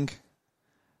sitting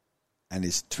and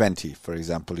is 20, for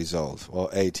example, is old, or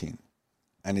 18,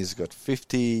 and he's got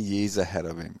 50 years ahead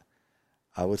of him,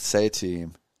 I would say to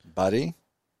him, buddy,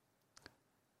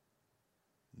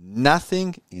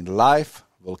 nothing in life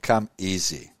will come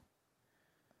easy.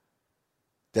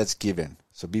 That's given.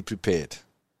 So be prepared.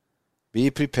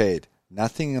 Be prepared.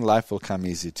 Nothing in life will come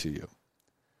easy to you.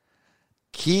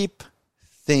 Keep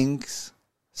things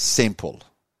simple.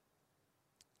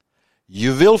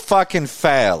 You will fucking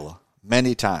fail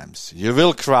many times. You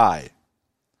will cry.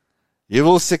 You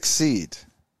will succeed.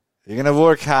 You're going to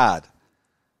work hard.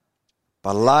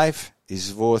 But life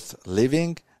is worth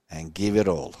living, and give it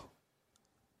all.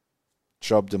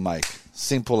 Drop the mic.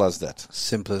 Simple as that.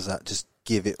 Simple as that. Just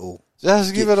give it all.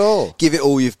 Just give it all. Give it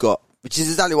all you've got. Which is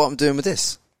exactly what I'm doing with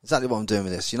this. Exactly what I'm doing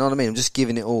with this. You know what I mean? I'm just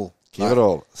giving it all. Give it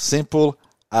all. Simple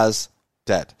as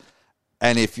that.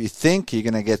 And if you think you're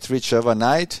going to get rich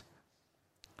overnight,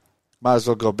 might as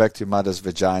well go back to your mother's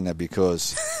vagina,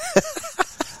 because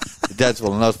that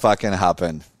will not fucking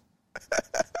happen.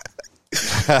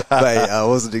 Mate, I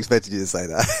wasn't expecting you to say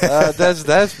that. That's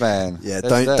that, man. Yeah,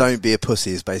 that's don't be a pussy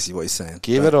is basically what he's saying.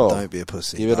 Give it all. Don't be a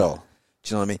pussy. Give it all. Do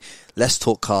you know what I mean? Let's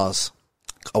talk cars.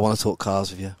 I want to talk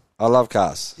cars with you. I love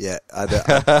cars. Yeah,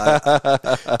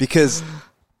 because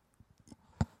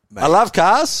mate, I love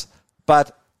cars,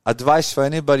 but advice for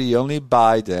anybody, you only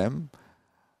buy them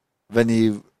when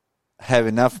you have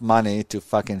enough money to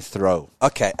fucking throw.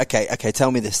 Okay. Tell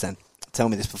me this then. Tell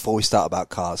me this before we start about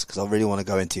cars, because I really want to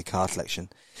go into your car collection.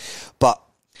 But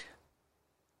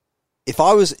if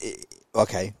I was,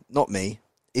 okay, not me.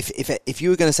 If you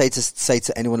were going to say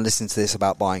to anyone listening to this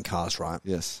about buying cars, right?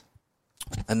 Yes.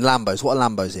 And Lambos, what are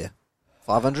Lambos here?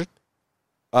 500?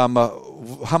 How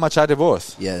much are they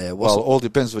worth? Yeah. Well, all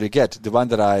depends what you get. The one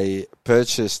that I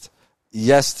purchased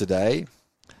yesterday,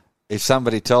 if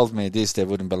somebody told me this, they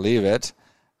wouldn't believe it.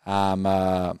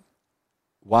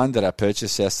 One that I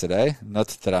purchased yesterday, not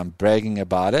that I'm bragging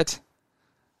about it.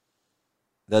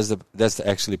 That's the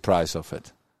actually price of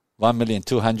it,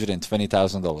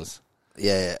 $1,220,000.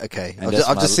 Yeah, okay. And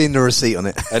I've just seen the receipt on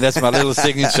it. And that's my little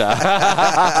signature.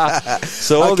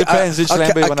 So all depends which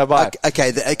Lambo you want to buy.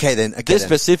 Okay, then. This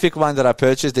specific one that I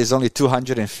purchased, there's only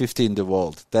 250 in the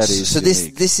world. That is so.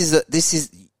 Unique. This is.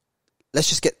 Let's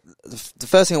just get the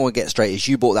first thing I want to get straight is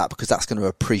you bought that because that's going to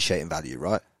appreciate in value,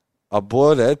 right? I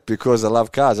bought it because I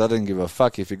love cars. I don't give a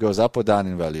fuck if it goes up or down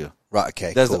in value. Right,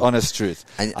 okay. That's cool. the honest truth.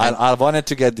 And I wanted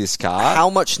to get this car. How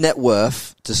much net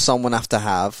worth does someone have to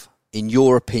have, in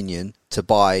your opinion, to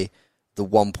buy the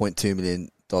 $1.2 million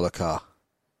car?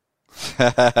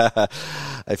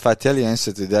 If I tell you the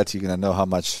answer to that, you're going to know how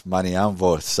much money I'm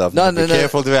worth. So be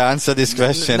careful to answer this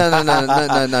question.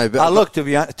 No. But, look,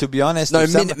 to be honest, no,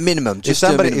 minimum. If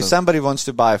somebody wants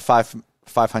to buy a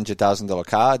 $500,000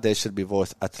 car, they should be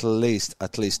worth at least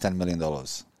 $10 million.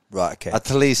 Right, okay.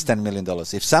 At least $10 million.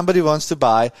 If somebody wants to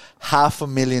buy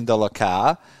 $500,000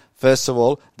 car, first of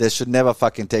all, they should never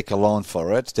fucking take a loan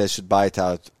for it. They should buy it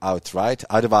outright.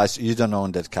 Otherwise, you don't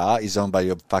own that car. It's owned by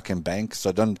your fucking bank.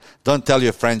 So don't tell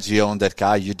your friends you own that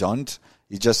car. You don't.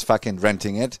 You're just fucking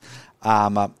renting it.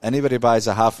 Anybody buys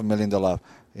a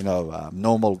 $500,000,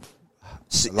 normal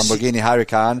Lamborghini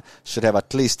Huracan should have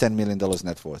at least $10 million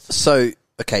net worth. So,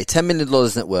 okay, $10 million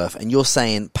net worth, and you're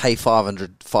saying pay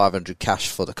 $500 cash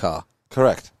for the car.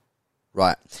 Correct.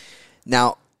 Right.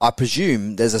 Now, I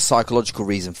presume there's a psychological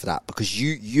reason for that, because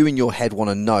you in your head want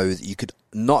to know that you could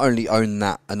not only own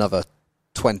that another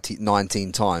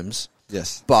 19 times.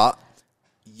 Yes. But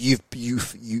you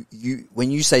when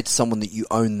you say to someone that you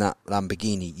own that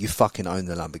Lamborghini, you fucking own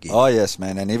the Lamborghini. Oh yes,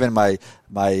 man. And even my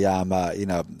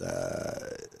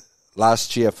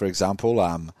last year, for example,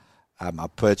 I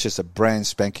purchased a brand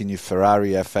spanking new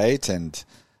Ferrari F8, and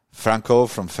Franco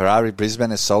from Ferrari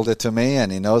Brisbane has sold it to me,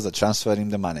 and he knows I transferred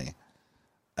him the money.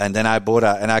 And then I bought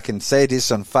and I can say this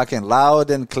on fucking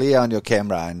loud and clear on your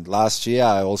camera. And last year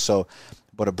I also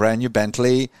bought a brand new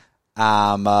Bentley.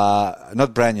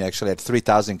 Not brand new, actually, had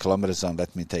 3,000 kilometers on.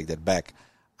 Let me take that back.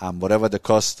 Whatever the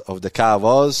cost of the car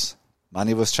was,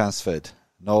 money was transferred.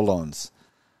 No loans.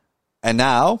 And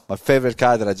now, my favorite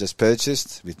car that I just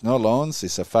purchased with no loans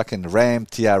is a fucking Ram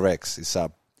TRX. It's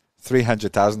a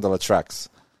 $300,000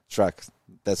 truck.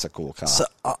 That's a cool car. So,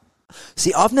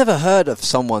 see, I've never heard of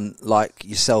someone like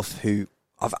yourself who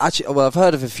I've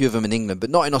heard of a few of them in England, but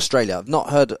not in Australia. I've not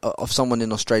heard of someone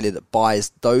in Australia that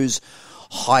buys those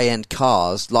high-end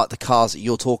cars, like the cars that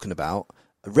you're talking about,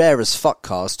 rare as fuck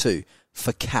cars too,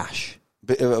 for cash.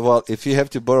 But, well, if you have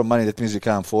to borrow money, that means you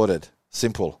can't afford it.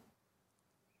 Simple.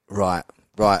 Right.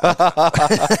 But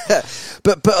a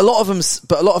lot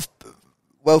of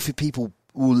wealthy people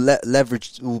will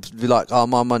will be like, oh,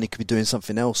 my money could be doing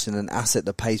something else in an asset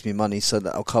that pays me money, so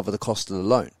that I'll cover the cost of the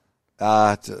loan.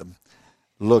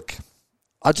 Look,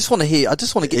 I just want to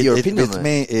get your opinion on it. With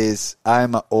me is,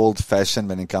 I'm old-fashioned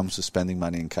when it comes to spending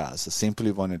money in cars. I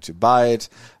simply wanted to buy it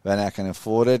when I can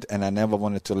afford it, and I never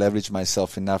wanted to leverage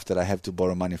myself enough that I have to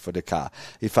borrow money for the car.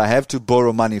 If I have to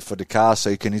borrow money for the car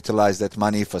so you can utilize that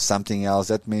money for something else,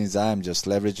 that means I'm just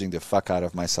leveraging the fuck out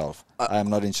of myself. I'm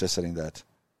not interested in that.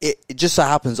 It just so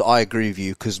happens I agree with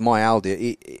you because my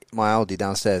Audi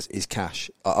downstairs is cash.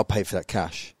 I'll pay for that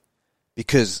cash.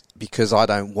 Because I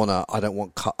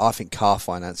think car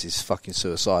finance is fucking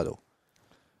suicidal.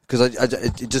 Because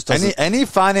it just doesn't. Any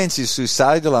finance is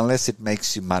suicidal unless it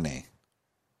makes you money.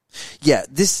 Yeah,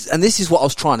 this is what I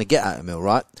was trying to get at, Emil.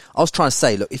 Right? I was trying to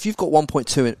say, look, if you've got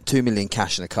 1.2 million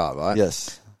cash in a car, right?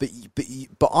 Yes.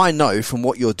 But I know from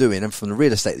what you're doing and from the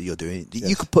real estate that you're doing, yes,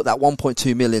 you could put that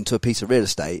 1.2 million to a piece of real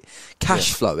estate,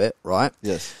 cash flow it, right?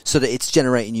 Yes. So that it's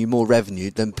generating you more revenue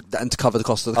than to cover the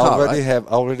cost of the car, I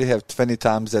already have 20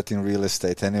 times that in real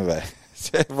estate anyway.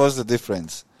 What's the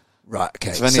difference? Right.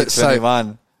 Okay.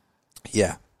 21.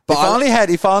 Yeah. But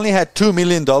if I only had $2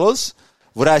 million,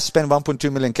 would I spend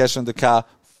 1.2 million cash on the car?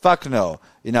 Fuck no.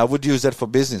 I would use that for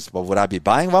business. But would I be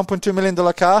buying $1.2 million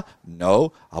car?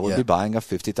 No. I would be buying a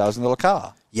 $50,000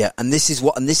 car. Yeah, and this is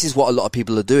what a lot of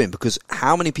people are doing, because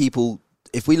how many people,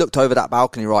 if we looked over that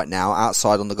balcony right now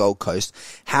outside on the Gold Coast,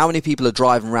 how many people are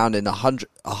driving around in $100,000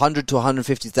 to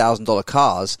 $150,000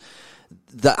 cars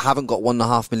that haven't got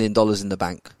 $1.5 million in the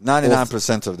bank?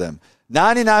 99% of them.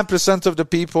 99% of the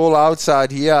people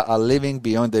outside here are living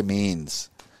beyond their means.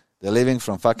 They're living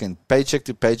from fucking paycheck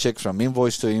to paycheck, from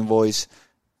invoice to invoice.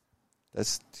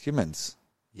 That's humans.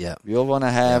 Yeah. We all want to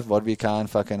have what we can't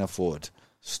fucking afford.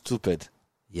 Stupid.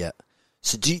 Yeah.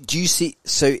 So do you see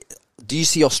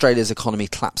Australia's economy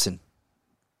collapsing?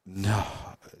 No.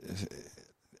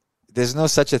 There's no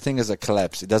such a thing as a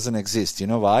collapse. It doesn't exist. You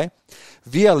know why?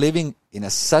 We are living in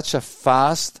such a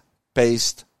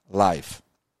fast-paced life.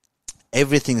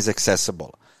 Everything is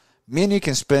accessible. Me and you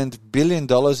can spend $1 billion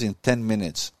in 10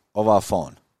 minutes of our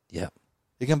phone. Yeah.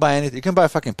 You can buy anything. You can buy a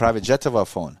fucking private jet of our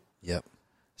phone. Yep.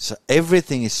 So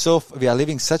everything is we are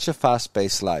living such a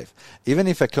fast-paced life. Even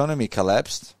if economy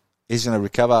collapsed, it's going to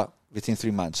recover within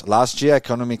 3 months. Last year,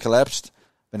 economy collapsed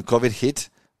when COVID hit.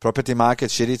 Property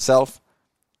market shit itself.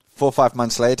 4 or 5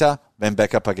 months later, went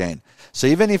back up again. So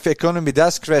even if economy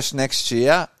does crash next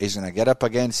year, it's going to get up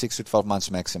again 6 to 12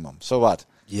 months maximum. So what?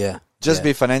 Yeah. Just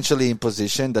be financially in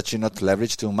position that you're not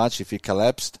leveraged too much if you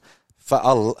collapsed.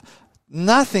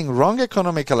 Nothing wrong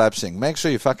economy collapsing. Make sure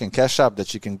you fucking cash up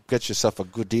that you can get yourself a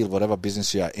good deal, whatever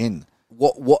business you are in.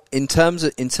 What in terms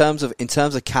of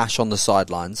cash on the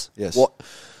sidelines? Yes. What,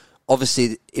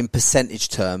 obviously in percentage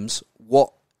terms,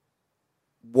 what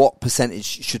percentage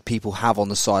should people have on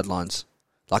the sidelines?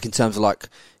 Like in terms of like,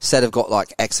 say they've got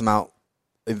like X amount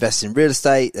invested in real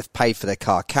estate, they've paid for their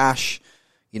car cash,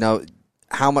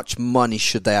 how much money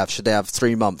should they have? Should they have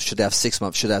 3 months? Should they have 6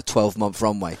 months? Should they have 12-month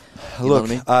runway? You know what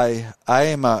I mean? I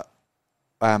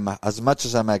am as much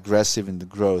as I'm aggressive in the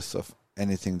growth of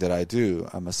anything that I do,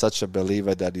 I'm such a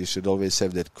believer that you should always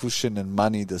have that cushion and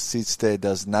money. The seed stay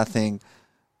does nothing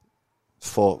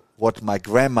for what my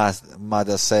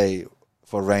grandmother say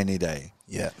for rainy day.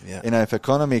 Yeah. If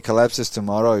economy collapses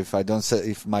tomorrow,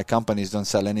 if my companies don't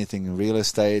sell anything in real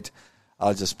estate,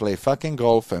 I'll just play fucking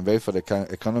golf and wait for the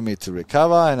economy to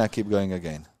recover, and I keep going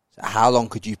again. So how long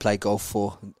could you play golf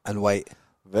for and wait?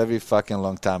 Very fucking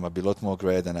long time. I'll be a lot more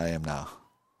grey than I am now.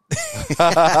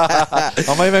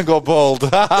 I might even go bald.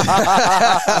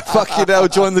 Fuck you now,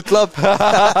 join the club.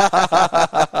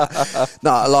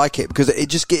 No, I like it because it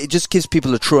just gives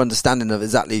people a true understanding of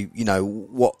exactly,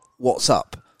 what's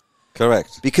up.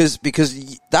 Correct. Because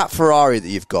that Ferrari that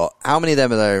you've got, how many of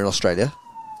them are there in Australia?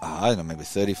 I don't know, maybe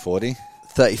 30, 40.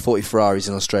 30, 40 Ferraris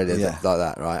in Australia, like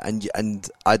that, right? And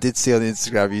I did see on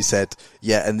Instagram you said,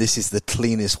 and this is the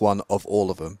cleanest one of all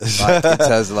of them. Like, in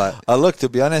terms of like, look, to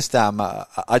be honest,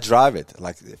 I drive it.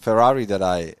 Like Ferrari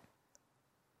when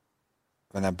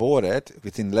I bought it,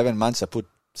 within 11 months, I put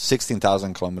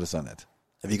 16,000 kilometers on it.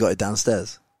 Have you got it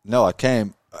downstairs? No, I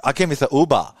came with an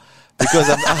Uber. Because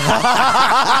I'm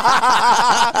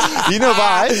you know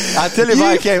why? I'll tell you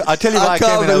why I came. I'll tell you why I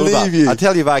came in an Uber. I'll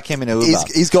tell you why I came in an Uber.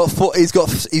 He's got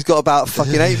about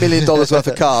fucking $8 million worth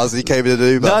of cars, and he came in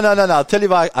an Uber. No. I'll tell you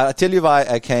why I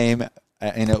came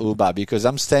in an Uber, because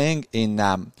I'm staying in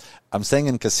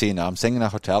casino. I'm staying in a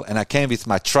hotel, and I came with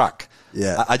my truck.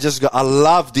 Yeah. I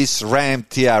love this Ram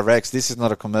TRX. This is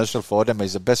not a commercial for them, but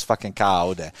it's the best fucking car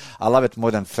out there. I love it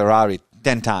more than Ferrari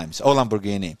 10 times, or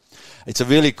Lamborghini. It's a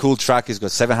really cool truck. It's got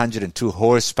 702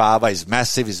 horsepower. It's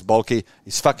massive. It's bulky.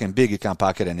 It's fucking big. You can't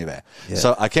park it anywhere. Yeah.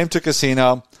 So I came to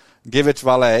casino, give it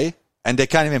valet, and they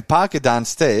can't even park it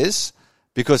downstairs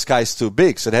because car is too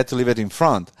big, so they had to leave it in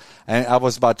front. And I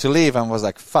was about to leave and was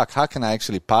like, fuck, how can I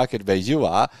actually park it where you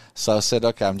are? So I said,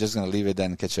 okay, I'm just going to leave it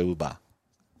and catch a Uber.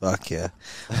 Fuck yeah!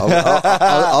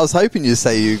 I was hoping you'd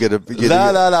say you were gonna.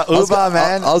 No, Uber,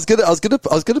 man. I was gonna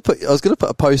put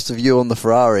a post of you on the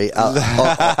Ferrari on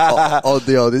the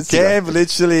old Instagram. Came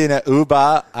literally in an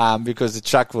Uber because the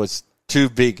truck was too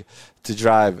big to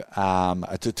drive.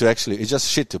 To actually, it's just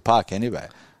shit to park anyway.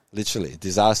 Literally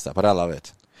disaster, but I love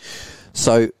it.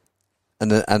 So, and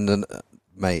then,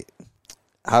 mate,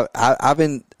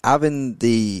 having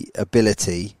the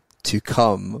ability to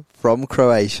come from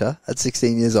Croatia at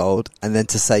 16 years old and then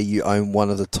to say you own one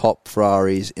of the top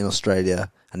Ferraris in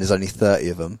Australia and there's only 30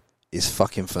 of them is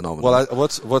fucking phenomenal. Well,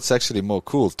 what's actually more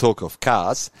cool, talk of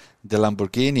cars, the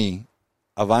Lamborghini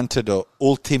Aventador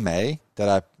Ultime that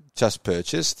I just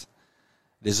purchased,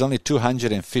 there's only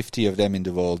 250 of them in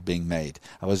the world being made.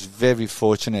 I was very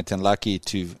fortunate and lucky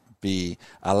to be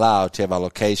allowed to have a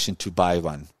location to buy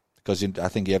one because I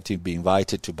think you have to be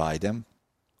invited to buy them.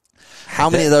 How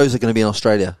many of those are going to be in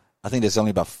Australia? I think there's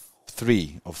only about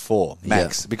 3 or 4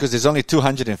 max because there's only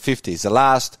 250. It's the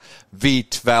last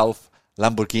V12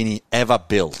 Lamborghini ever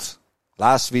built.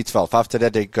 Last V12. After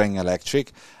that, they're going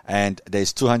electric, and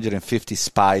there's 250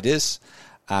 Spiders,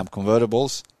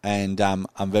 convertibles, and I'm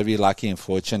very lucky and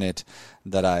fortunate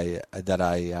that I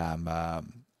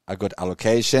got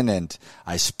allocation and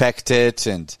I spec'd it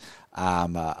and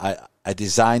I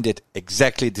designed it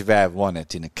exactly the way I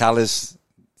wanted in the colors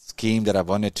scheme that I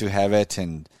wanted to have it,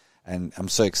 and I'm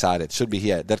so excited. Should be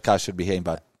here. That car should be here in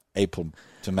about April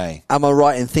to May. Am I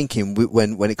right in thinking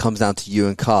when it comes down to you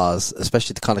and cars,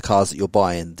 especially the kind of cars that you're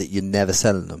buying, that you're never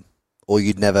selling them? Or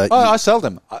you'd never... I sell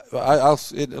them.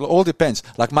 It all depends.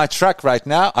 Like my truck right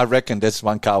now, I reckon that's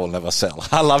one car I will never sell.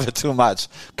 I love it too much.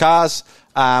 Cars,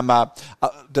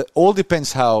 all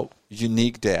depends how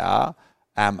unique they are.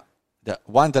 The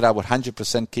one that I would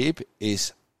 100% keep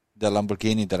is the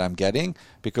Lamborghini that I'm getting,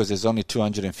 because there's only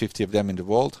 250 of them in the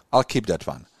world. I'll keep that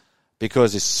one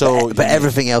because it's so... But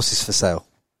everything else is for sale.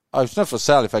 Oh, it's not for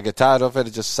sale. If I get tired of it, I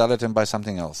just sell it and buy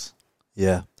something else.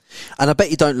 Yeah. And I bet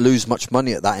you don't lose much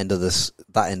money at that end of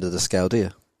the scale, do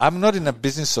you? I'm not in the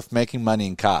business of making money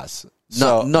in cars.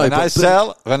 No. When I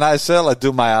sell, I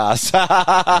do my ass.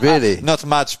 Really? Not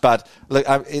much, but look,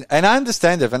 and I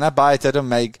understand it. When I buy it,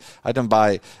 I don't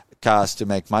buy cars to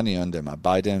make money on them. I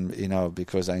buy them,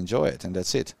 because I enjoy it, and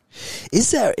that's it.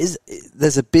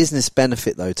 There's a business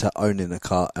benefit though to owning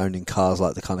cars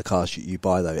like the kind of cars you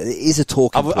buy though? It is a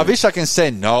talking point. I wish I can say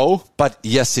no, but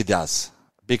yes, it does.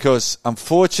 Because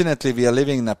unfortunately, we are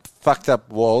living in a fucked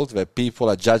up world where people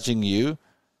are judging you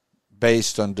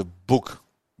based on the book,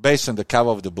 based on the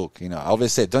cover of the book. I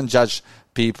always say, don't judge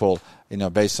people,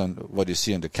 based on what you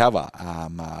see on the cover.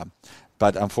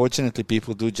 But unfortunately,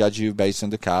 people do judge you based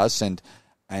on the cars, and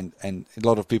a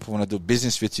lot of people want to do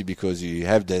business with you because you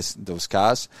have those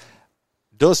cars.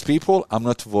 Those people, I'm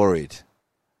not worried.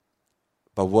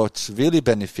 But what's really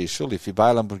beneficial, if you buy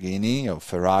a Lamborghini or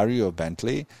Ferrari or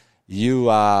Bentley, you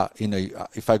are,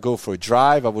 if I go for a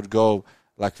drive, I would go,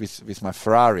 like with my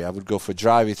Ferrari, I would go for a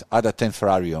drive with other 10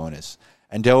 Ferrari owners.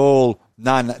 And they're all,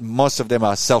 most of them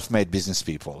are self-made business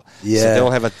people. Yeah. So they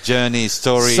all have a journey,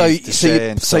 story to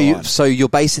share, and so on. So you're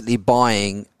basically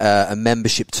buying a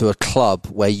membership to a club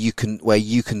where you can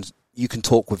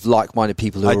talk with like-minded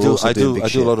people who are also doing big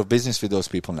shit. I do a lot of business with those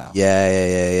people now.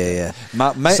 Yeah. So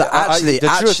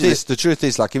the truth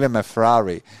is, like even my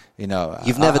Ferrari,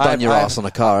 you've never done your ass on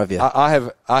a car, have you?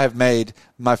 I have made,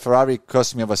 my Ferrari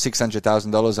cost me over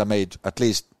 $600,000. I made at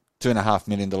least $2.5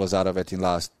 million out of it in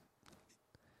last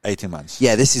 18 months.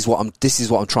 Yeah, this is what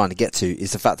I'm trying to get to,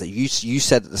 is the fact that you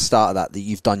said at the start of that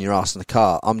you've done your ass on the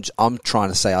car. I'm trying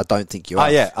to say I don't think you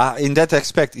have. Yeah. In that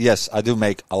aspect, yes, I do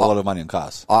make a lot of money on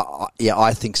cars.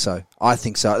 I think so.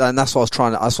 And that's what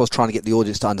I was trying to get the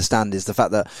audience to understand, is the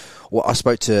fact that I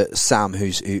spoke to Sam,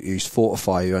 who's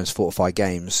Fortify, who owns Fortify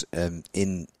Games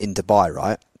in Dubai,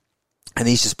 right? And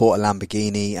he's just bought a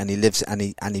Lamborghini, and he lives and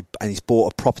he's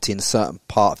bought a property in a certain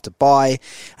part of Dubai,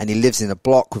 and he lives in a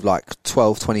block with like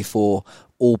 12, 24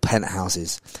 all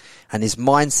penthouses. And his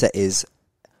mindset is,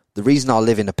 the reason I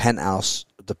live in a penthouse,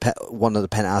 one of the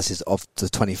penthouses of the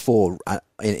 24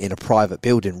 in a private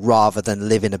building, rather than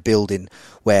live in a building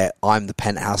where I'm the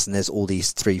penthouse and there's all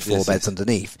these 3-4 beds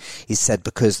underneath. He said,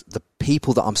 because the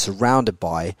people that I'm surrounded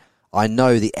by, I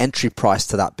know the entry price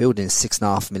to that building is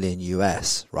 $6.5 million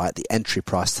US, right? The entry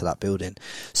price to that building.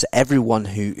 So everyone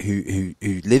who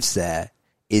lives there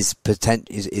is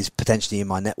potentially in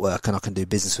my network, and I can do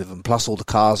business with them. Plus all the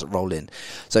cars that roll in.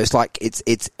 So it's like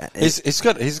he's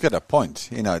got a point.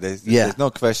 You know, there's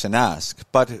no question asked.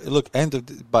 But look,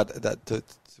 to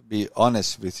be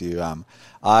honest with you,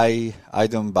 I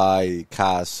don't buy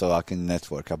cars so I can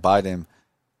network. I buy them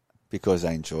because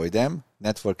I enjoy them.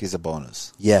 Network is a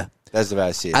bonus. Yeah. That's the way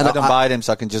I see it. And I don't buy them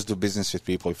so I can just do business with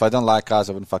people. If I don't like cars,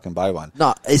 I wouldn't fucking buy one.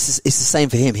 No, it's the same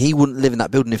for him. He wouldn't live in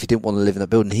that building if he didn't want to live in that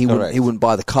building. He wouldn't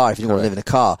buy the car if he didn't want to live in a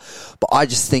car. But I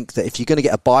just think that if you're going to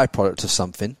get a byproduct of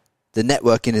something, the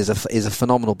networking is a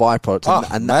phenomenal byproduct.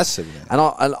 And massively. And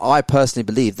I personally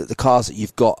believe that the cars that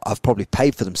you've got have probably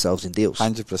paid for themselves in deals.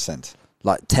 100%.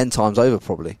 Like 10 times over,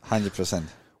 probably. 100%.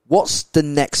 What's the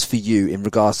next for you in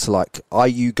regards to, like, are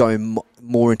you going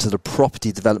more into the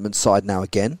property development side now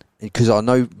again? Because I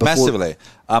know before... Massively.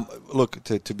 Look,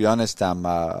 to be honest,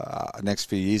 next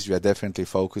few years we are definitely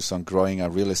focused on growing a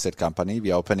real estate company.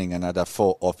 We are opening another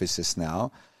 4 offices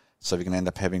now. So we're going to end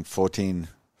up having 14,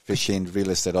 15 real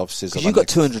estate offices. Because you've got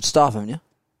 200 staff, haven't you?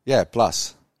 Yeah,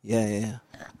 plus. Yeah.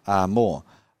 More.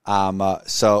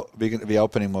 So we're going to be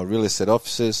opening more real estate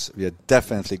offices. We are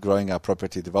definitely growing our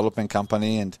property development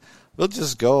company, and we'll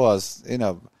just go as, you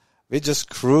know, we just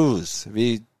cruise.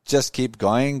 We just keep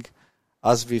going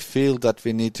as we feel that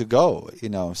we need to go. You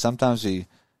know, sometimes we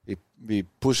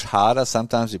push harder.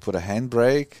 Sometimes we put a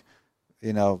handbrake,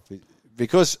 you know,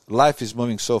 because life is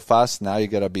moving so fast now. You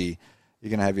gotta pay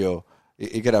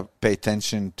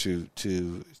attention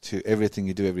to everything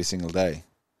you do every single day.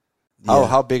 Yeah.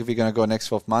 How big are we going to go next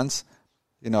 12 months?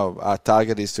 You know, our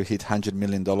target is to hit $100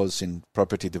 million in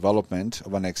property development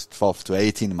over the next 12 to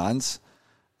 18 months.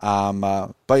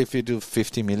 But if we do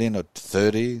 50 million or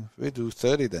 30, we do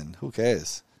 30 then. Who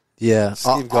cares? Yeah. Just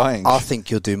keep going. I think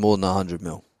you'll do more than 100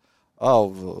 mil.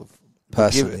 Oh,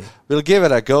 personally. We'll give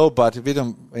it a go, but we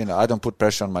don't, you know, I don't put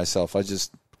pressure on myself. I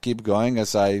just keep going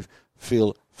as I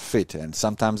feel fit. And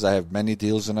sometimes I have many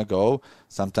deals in a go,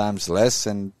 sometimes less,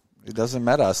 and it doesn't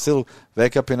matter. I still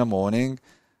wake up in the morning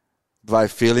by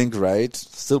feeling great,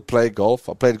 still play golf.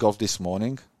 I played golf this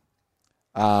morning.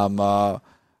 And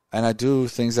I do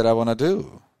things that I want to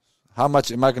do. How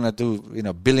much am I going to do, you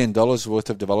know, $1 billion worth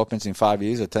of developments in 5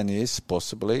 years or 10 years?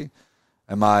 Possibly.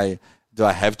 Do I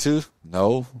have to?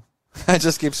 No. I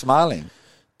just keep smiling.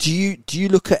 Do you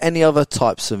look at any other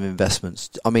types of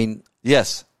investments? I mean,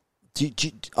 yes.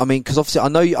 I mean, because obviously I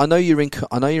know you're in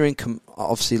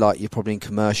obviously, like, you're probably in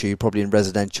commercial, you're probably in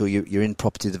residential, you're in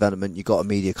property development, you got a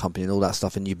media company and all that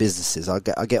stuff, and new businesses. I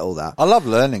get all that. I love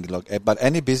learning. Look, but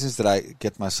any business that I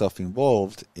get myself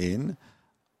involved in,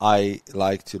 I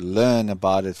like to learn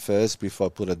about it first before I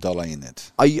put a dollar in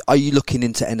it. Are you looking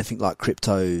into anything like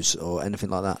cryptos or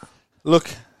anything like that? Look,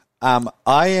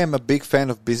 I am a big fan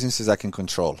of businesses I can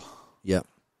control. Yeah.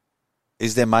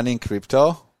 Is there money in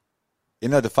crypto? You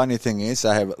know, the funny thing is,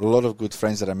 I have a lot of good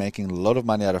friends that are making a lot of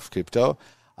money out of crypto.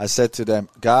 I said to them,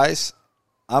 guys,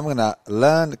 I'm going to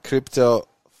learn crypto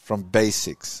from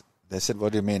basics. They said,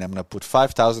 what do you mean? I'm going to put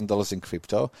 $5,000 in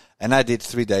crypto. And I did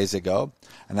 3 days ago.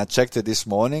 And I checked it this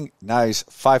morning. Now it's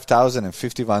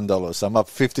 $5,051. I'm up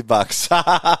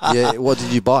 $50. Yeah. What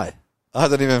did you buy? I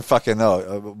don't even fucking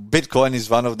know. Bitcoin is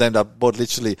one of them. I bought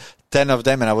literally 10 of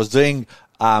them. And I was doing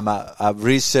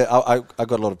research. I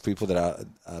got a lot of people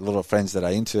a lot of friends that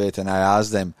are into it, and I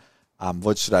asked them,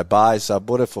 what should I buy? So I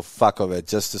bought it for fuck of it,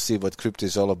 just to see what crypto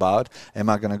is all about. Am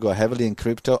I going to go heavily in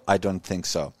crypto? I don't think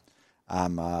so.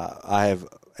 I have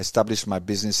established my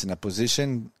business in a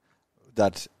position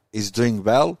that is doing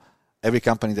well. Every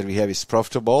company that we have is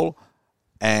profitable,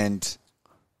 and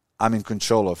I'm in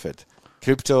control of it.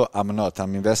 Crypto, I'm not.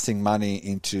 I'm investing money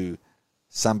into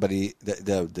somebody,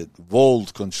 the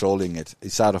world controlling it.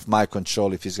 It's out of my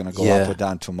control if it's going to go up or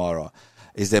down tomorrow.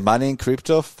 Is there money in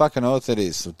crypto? Fucking oath it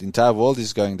is. The entire world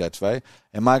is going that way.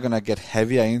 Am I going to get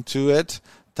heavier into it?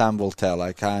 Time will tell.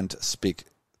 I can't speak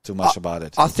too much about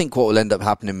it. I think what will end up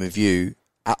happening with you,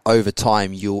 over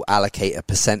time, you'll allocate a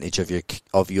percentage of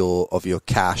your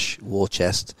cash war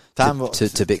chest to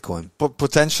Bitcoin.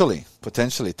 Potentially.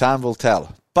 Time will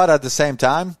tell. But at the same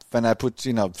time, when I put,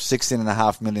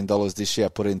 $16.5 million this year, I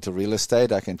put it into real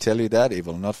estate, I can tell you that it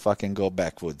will not fucking go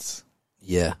backwards.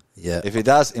 Yeah. If it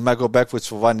does, it might go backwards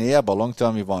for 1 year, but long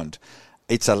term it won't.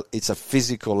 It's a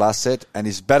physical asset, and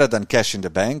it's better than cash in the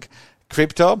bank.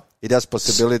 Crypto, it has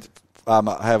possibility,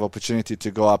 have opportunity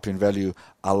to go up in value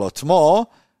a lot more,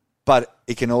 but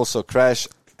it can also crash.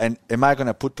 And am I going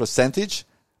to put percentage?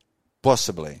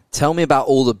 Possibly. Tell me about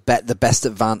all the best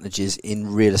advantages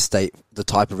in real estate, the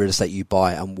type of real estate you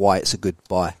buy, and why it's a good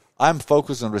buy. I'm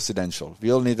focused on residential.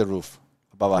 We all need a roof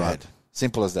above our head.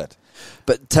 Simple as that.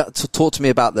 But talk to me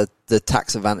about the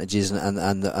tax advantages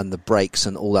and the breaks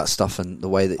and all that stuff and the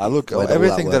way that I look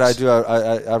everything that I do.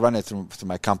 I run it through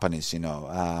my companies. You know,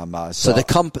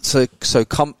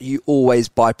 you always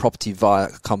buy property via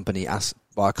a company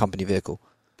vehicle.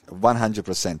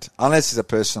 100%, unless it's a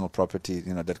personal property.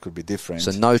 You know, that could be different.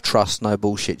 So no trust, no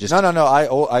bullshit. Just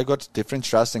no. I got different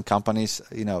trusts and companies.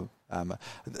 You know.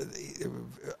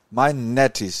 My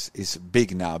net is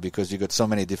big now because you got so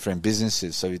many different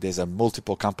businesses. So there's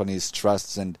multiple companies,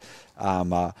 trusts, and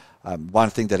one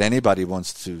thing that anybody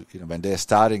wants to, you know, when they're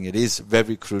starting, it is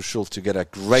very crucial to get a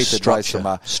great advice from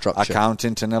a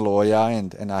accountant and a lawyer,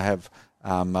 and I have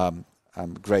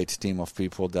great team of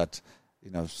people that,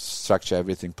 you know, structure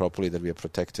everything properly that we are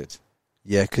protected.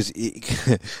 Yeah, because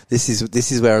this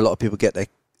is where a lot of people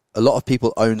a lot of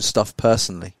people own stuff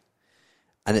personally.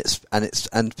 And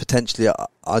potentially,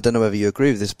 I don't know whether you agree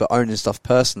with this, but owning stuff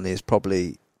personally is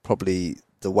probably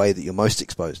the way that you're most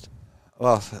exposed.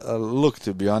 Well, look,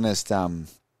 to be honest, you are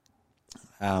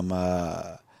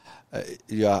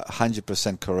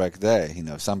 100% correct there. You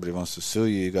know, if somebody wants to sue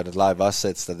you, you got live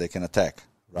assets that they can attack,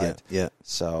 right? Yeah.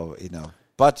 So, you know,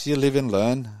 but you live and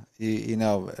learn. You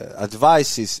know,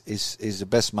 advice is the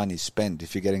best money spent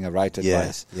if you're getting a right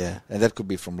advice. Yeah. And that could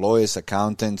be from lawyers,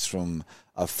 accountants, from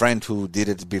a friend who did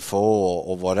it before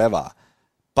or whatever.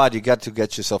 But you got to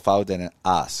get yourself out there and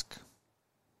ask.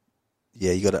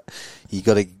 Yeah, you got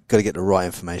to get the right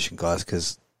information, guys,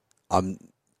 because I know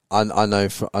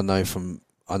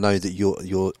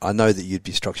that you'd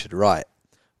be structured right.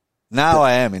 Now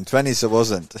I am. In 20s I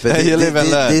wasn't. But you live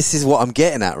and learn. This is what I'm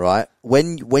getting at, right?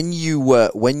 When you were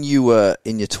in your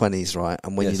 20s, right,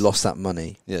 and when you lost that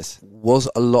money, yes, was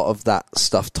a lot of that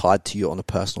stuff tied to you on a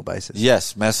personal basis?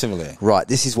 Yes, massively. Right.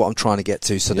 This is what I'm trying to get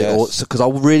to. So because I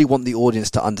really want the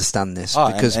audience to understand this.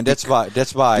 Because and that's why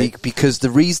because the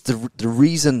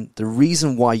reason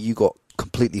why you got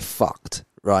completely fucked,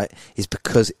 right, is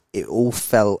because it all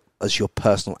fell as your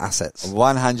personal assets.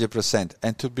 100%.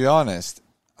 And to be honest,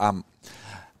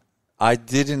 I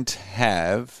didn't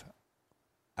have.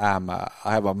 I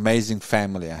have an amazing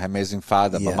family. I have an amazing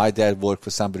father, but my dad worked for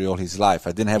somebody all his life.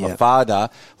 I didn't have a father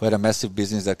who had a massive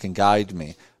business that can guide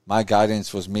me. My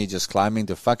guidance was me just climbing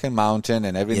the fucking mountain,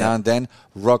 and every now and then,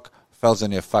 rock falls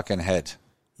on your fucking head.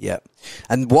 Yeah,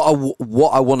 and what I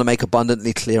want to make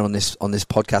abundantly clear on this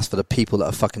podcast for the people that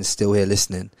are fucking still here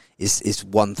listening is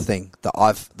one thing that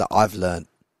I've learned,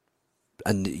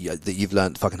 and that you've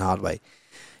learned the fucking hard way.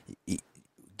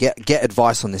 Get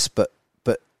advice on this, but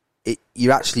the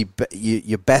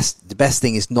best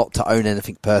thing is not to own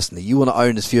anything personally. You want to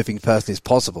own as few things personally as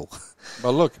possible.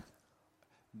 But look,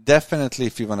 definitely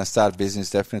if you want to start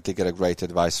business, definitely get a great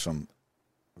advice from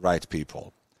right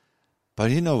people.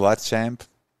 But you know what, champ?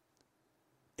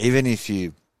 Even if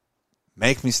you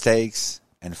make mistakes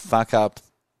and fuck up,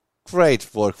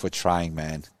 great work for trying,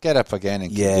 man. Get up again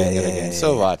and keep doing it again.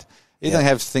 So what? You don't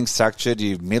have things structured.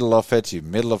 You're middle of it. You're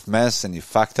middle of mess, and you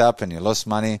fucked up and you lost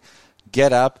money.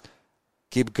 Get up,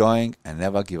 keep going, and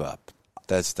never give up.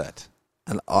 That's that.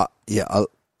 And I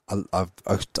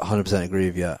 100% agree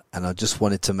with you. And I just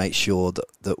wanted to make sure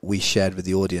that we shared with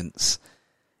the audience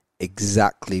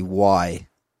exactly why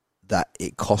that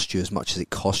it cost you as much as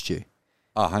it cost you.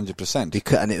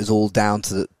 100%. And it was all down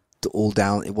to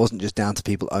it wasn't just down to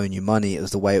people owing you money. It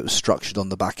was the way it was structured on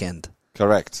the back end.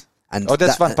 Correct. And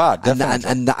that's one part.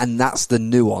 Definitely. And that's the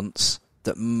nuance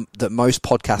that most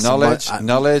podcasts.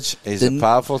 Knowledge is a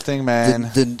powerful thing, man.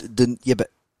 But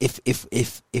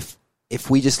if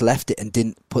we just left it and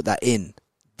didn't put that in,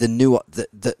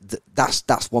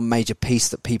 that's one major piece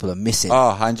that people are missing.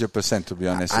 100%. To be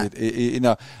honest,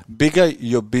 bigger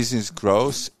your business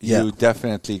grows, you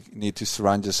definitely need to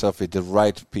surround yourself with the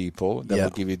right people that will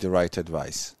give you the right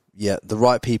advice. Yeah, the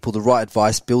right people, the right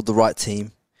advice, build the right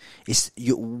team. It's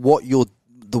the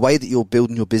way that you're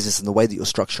building your business and the way that you're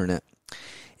structuring it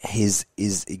is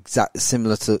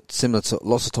similar to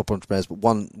lots of top entrepreneurs, but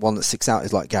one that sticks out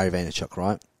is like Gary Vaynerchuk,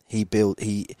 right? He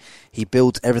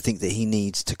builds everything that he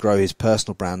needs to grow his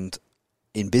personal brand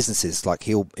in businesses. Like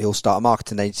he'll start a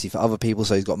marketing agency for other people,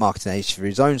 so he's got a marketing agency for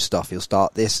his own stuff. He'll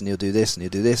start this and he'll do this and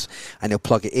he'll do this, and he'll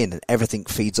plug it in, and everything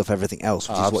feeds off everything else,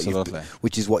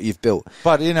 which is what you've built.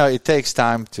 But it takes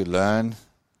time to learn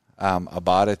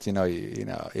about it.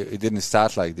 It didn't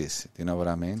start like this. You know what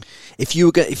I mean? If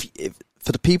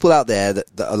for the people out there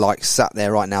that are like sat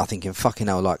there right now thinking, fucking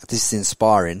hell, like this is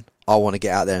inspiring, I want to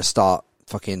get out there and start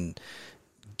fucking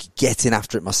getting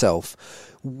after it myself.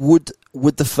 Would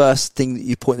the first thing that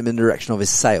you point them in the direction of is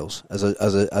sales as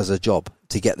a job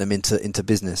to get them into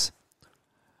business?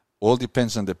 All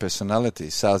depends on the personality.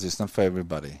 Sales is not for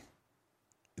everybody.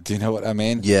 It Do you know what I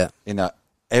mean? Yeah. You know,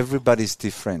 everybody's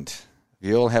different.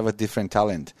 We all have a different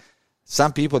talent.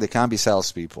 Some people, they can't be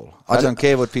salespeople. I don't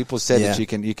care what people say that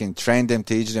you can train them,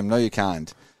 teach them. No, you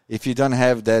can't. If you don't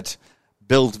have that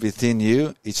built within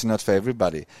you, it's not for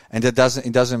everybody. And it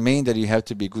doesn't mean that you have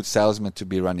to be a good salesman to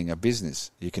be running a business.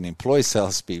 You can employ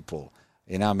salespeople.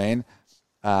 You know what I mean?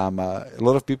 A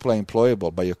lot of people are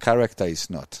employable, but your character is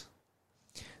not.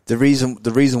 The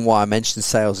reason why I mentioned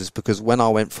sales is because when I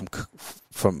went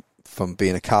from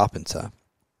being a carpenter,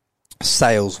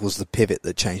 sales was the pivot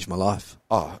that changed my life.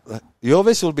 Oh, you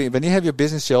always will be, when you have your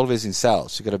business, you're always in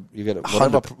sales. You gotta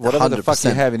whatever the fuck you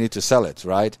have, you need to sell it,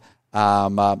 right?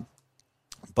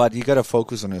 But you gotta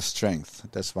focus on your strength.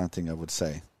 That's one thing I would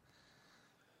say.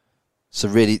 So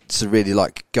really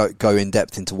like go in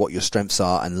depth into what your strengths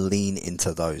are and lean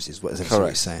into those is what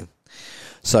you're saying.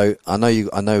 So I know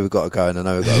we've got to go and I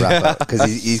know we've got to wrap up because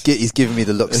he's giving me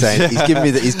the look saying he's giving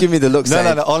me the look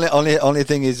saying no. Only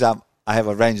thing is I have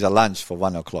arranged a lunch for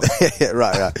 1:00. Yeah,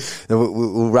 right.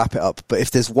 We'll wrap it up. But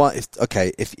if there's one,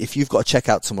 if you've got to check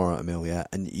out tomorrow, Emil, yeah,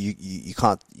 and you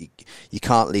can't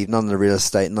leave none of the real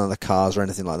estate, none of the cars or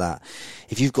anything like that.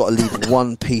 If you've got to leave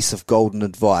one piece of golden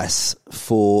advice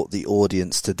for the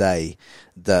audience today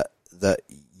that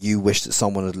you wish that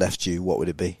someone had left you, what would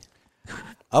it be?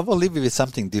 I will leave you with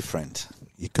something different.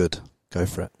 You could go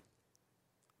for it.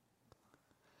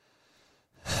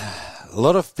 A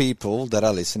lot of people that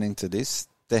are listening to this,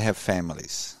 they have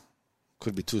families.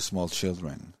 Could be 2 small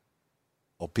children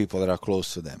or people that are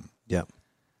close to them. Yeah.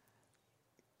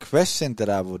 Question that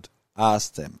I would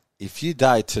ask them, if you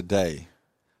die today,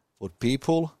 would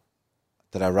people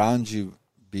that are around you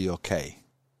be okay?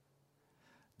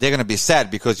 They're going to be sad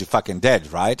because you're fucking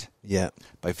dead, right? Yeah.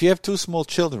 But if you have 2 small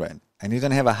children and you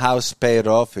don't have a house paid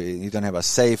off, you don't have a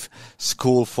safe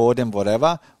school for them,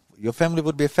 whatever, your family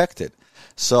would be affected.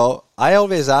 So I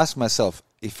always ask myself,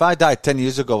 if I died 10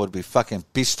 years ago, I would be fucking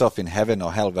pissed off in heaven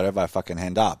or hell, wherever I fucking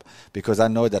end up. Because I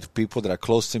know that people that are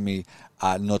close to me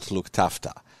are not looked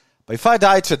after. But if I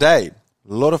die today,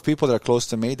 a lot of people that are close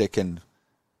to me, they're going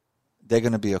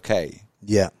to be okay.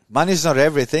 Yeah. Money's not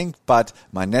everything, but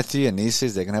my nephew and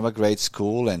nieces, they're going to have a great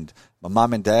school. And my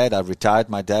mom and dad, I retired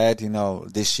my dad,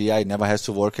 this year. He never has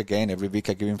to work again. Every week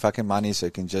I give him fucking money so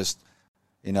he can just,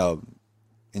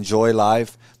 enjoy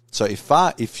life. So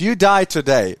if you die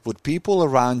today, would people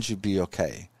around you be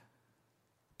okay?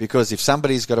 Because if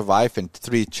somebody's got a wife and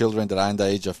 3 children that are under the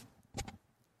age of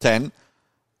 10,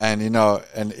 and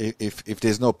and if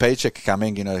there's no paycheck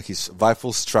coming, his wife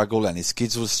will struggle and his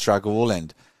kids will struggle,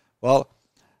 and well,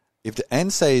 if the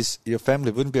end says your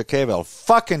family wouldn't be okay, well,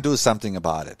 fucking do something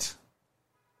about it.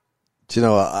 Do you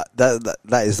know what?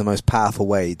 That is the most powerful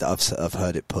way that I've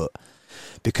heard it put,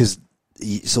 because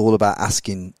it's all about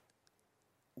asking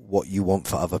what you want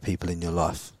for other people in your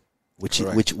life, which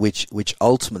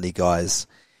ultimately, guys,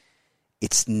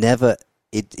 it's never.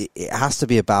 It has to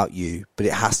be about you, but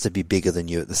it has to be bigger than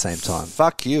you at the same time.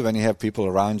 Fuck you when you have people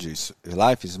around you. So your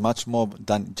life is much more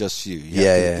than just you.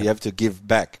 You have to give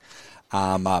back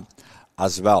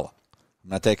as well. I'm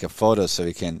going to take a photo so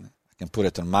I can put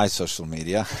it on my social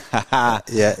media.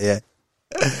 Yeah.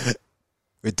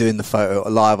 We're doing the photo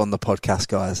live on the podcast,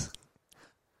 guys.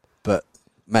 But,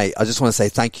 mate, I just want to say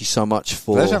thank you so much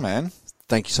for... Pleasure, man.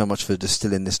 Thank you so much for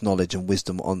distilling this knowledge and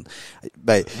wisdom on...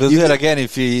 Mate, we'll do it again in a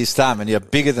few years' time, and you're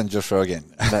bigger than Joshua again.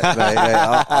 Mate,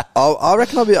 I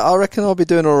reckon I'll be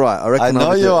doing all right. I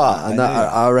know you are.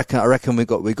 I reckon we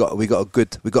got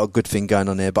a good thing going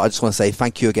on here. But I just want to say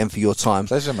thank you again for your time.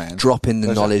 Pleasure, man. Dropping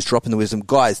the knowledge, dropping the wisdom,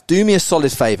 guys. Do me a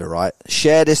solid favor, right?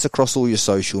 Share this across all your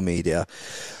social media.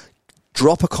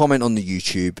 Drop a comment on the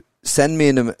YouTube. Send me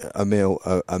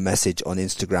Emil a message on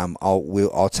Instagram.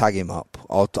 I'll tag him up.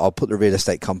 I'll put the real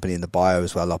estate company in the bio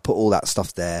as well. I'll put all that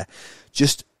stuff there.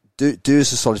 Just do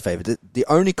us a solid favor. The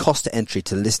only cost to entry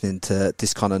to listening to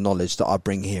this kind of knowledge that I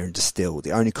bring here and distill,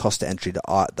 the only cost to entry that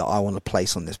I want to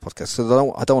place on this podcast, because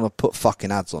I don't want to put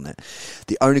fucking ads on it.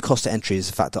 The only cost to entry is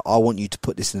the fact that I want you to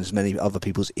put this in as many other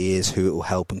people's ears who it will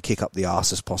help and kick up the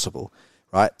arse as possible.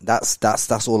 Right, that's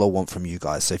all I want from you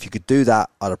guys. So if you could do that,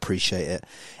 I'd appreciate it.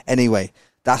 Anyway,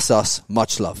 that's us.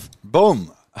 Much love.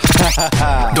 Boom.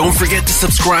 Don't forget to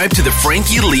subscribe to the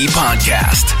Frankie Lee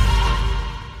Podcast.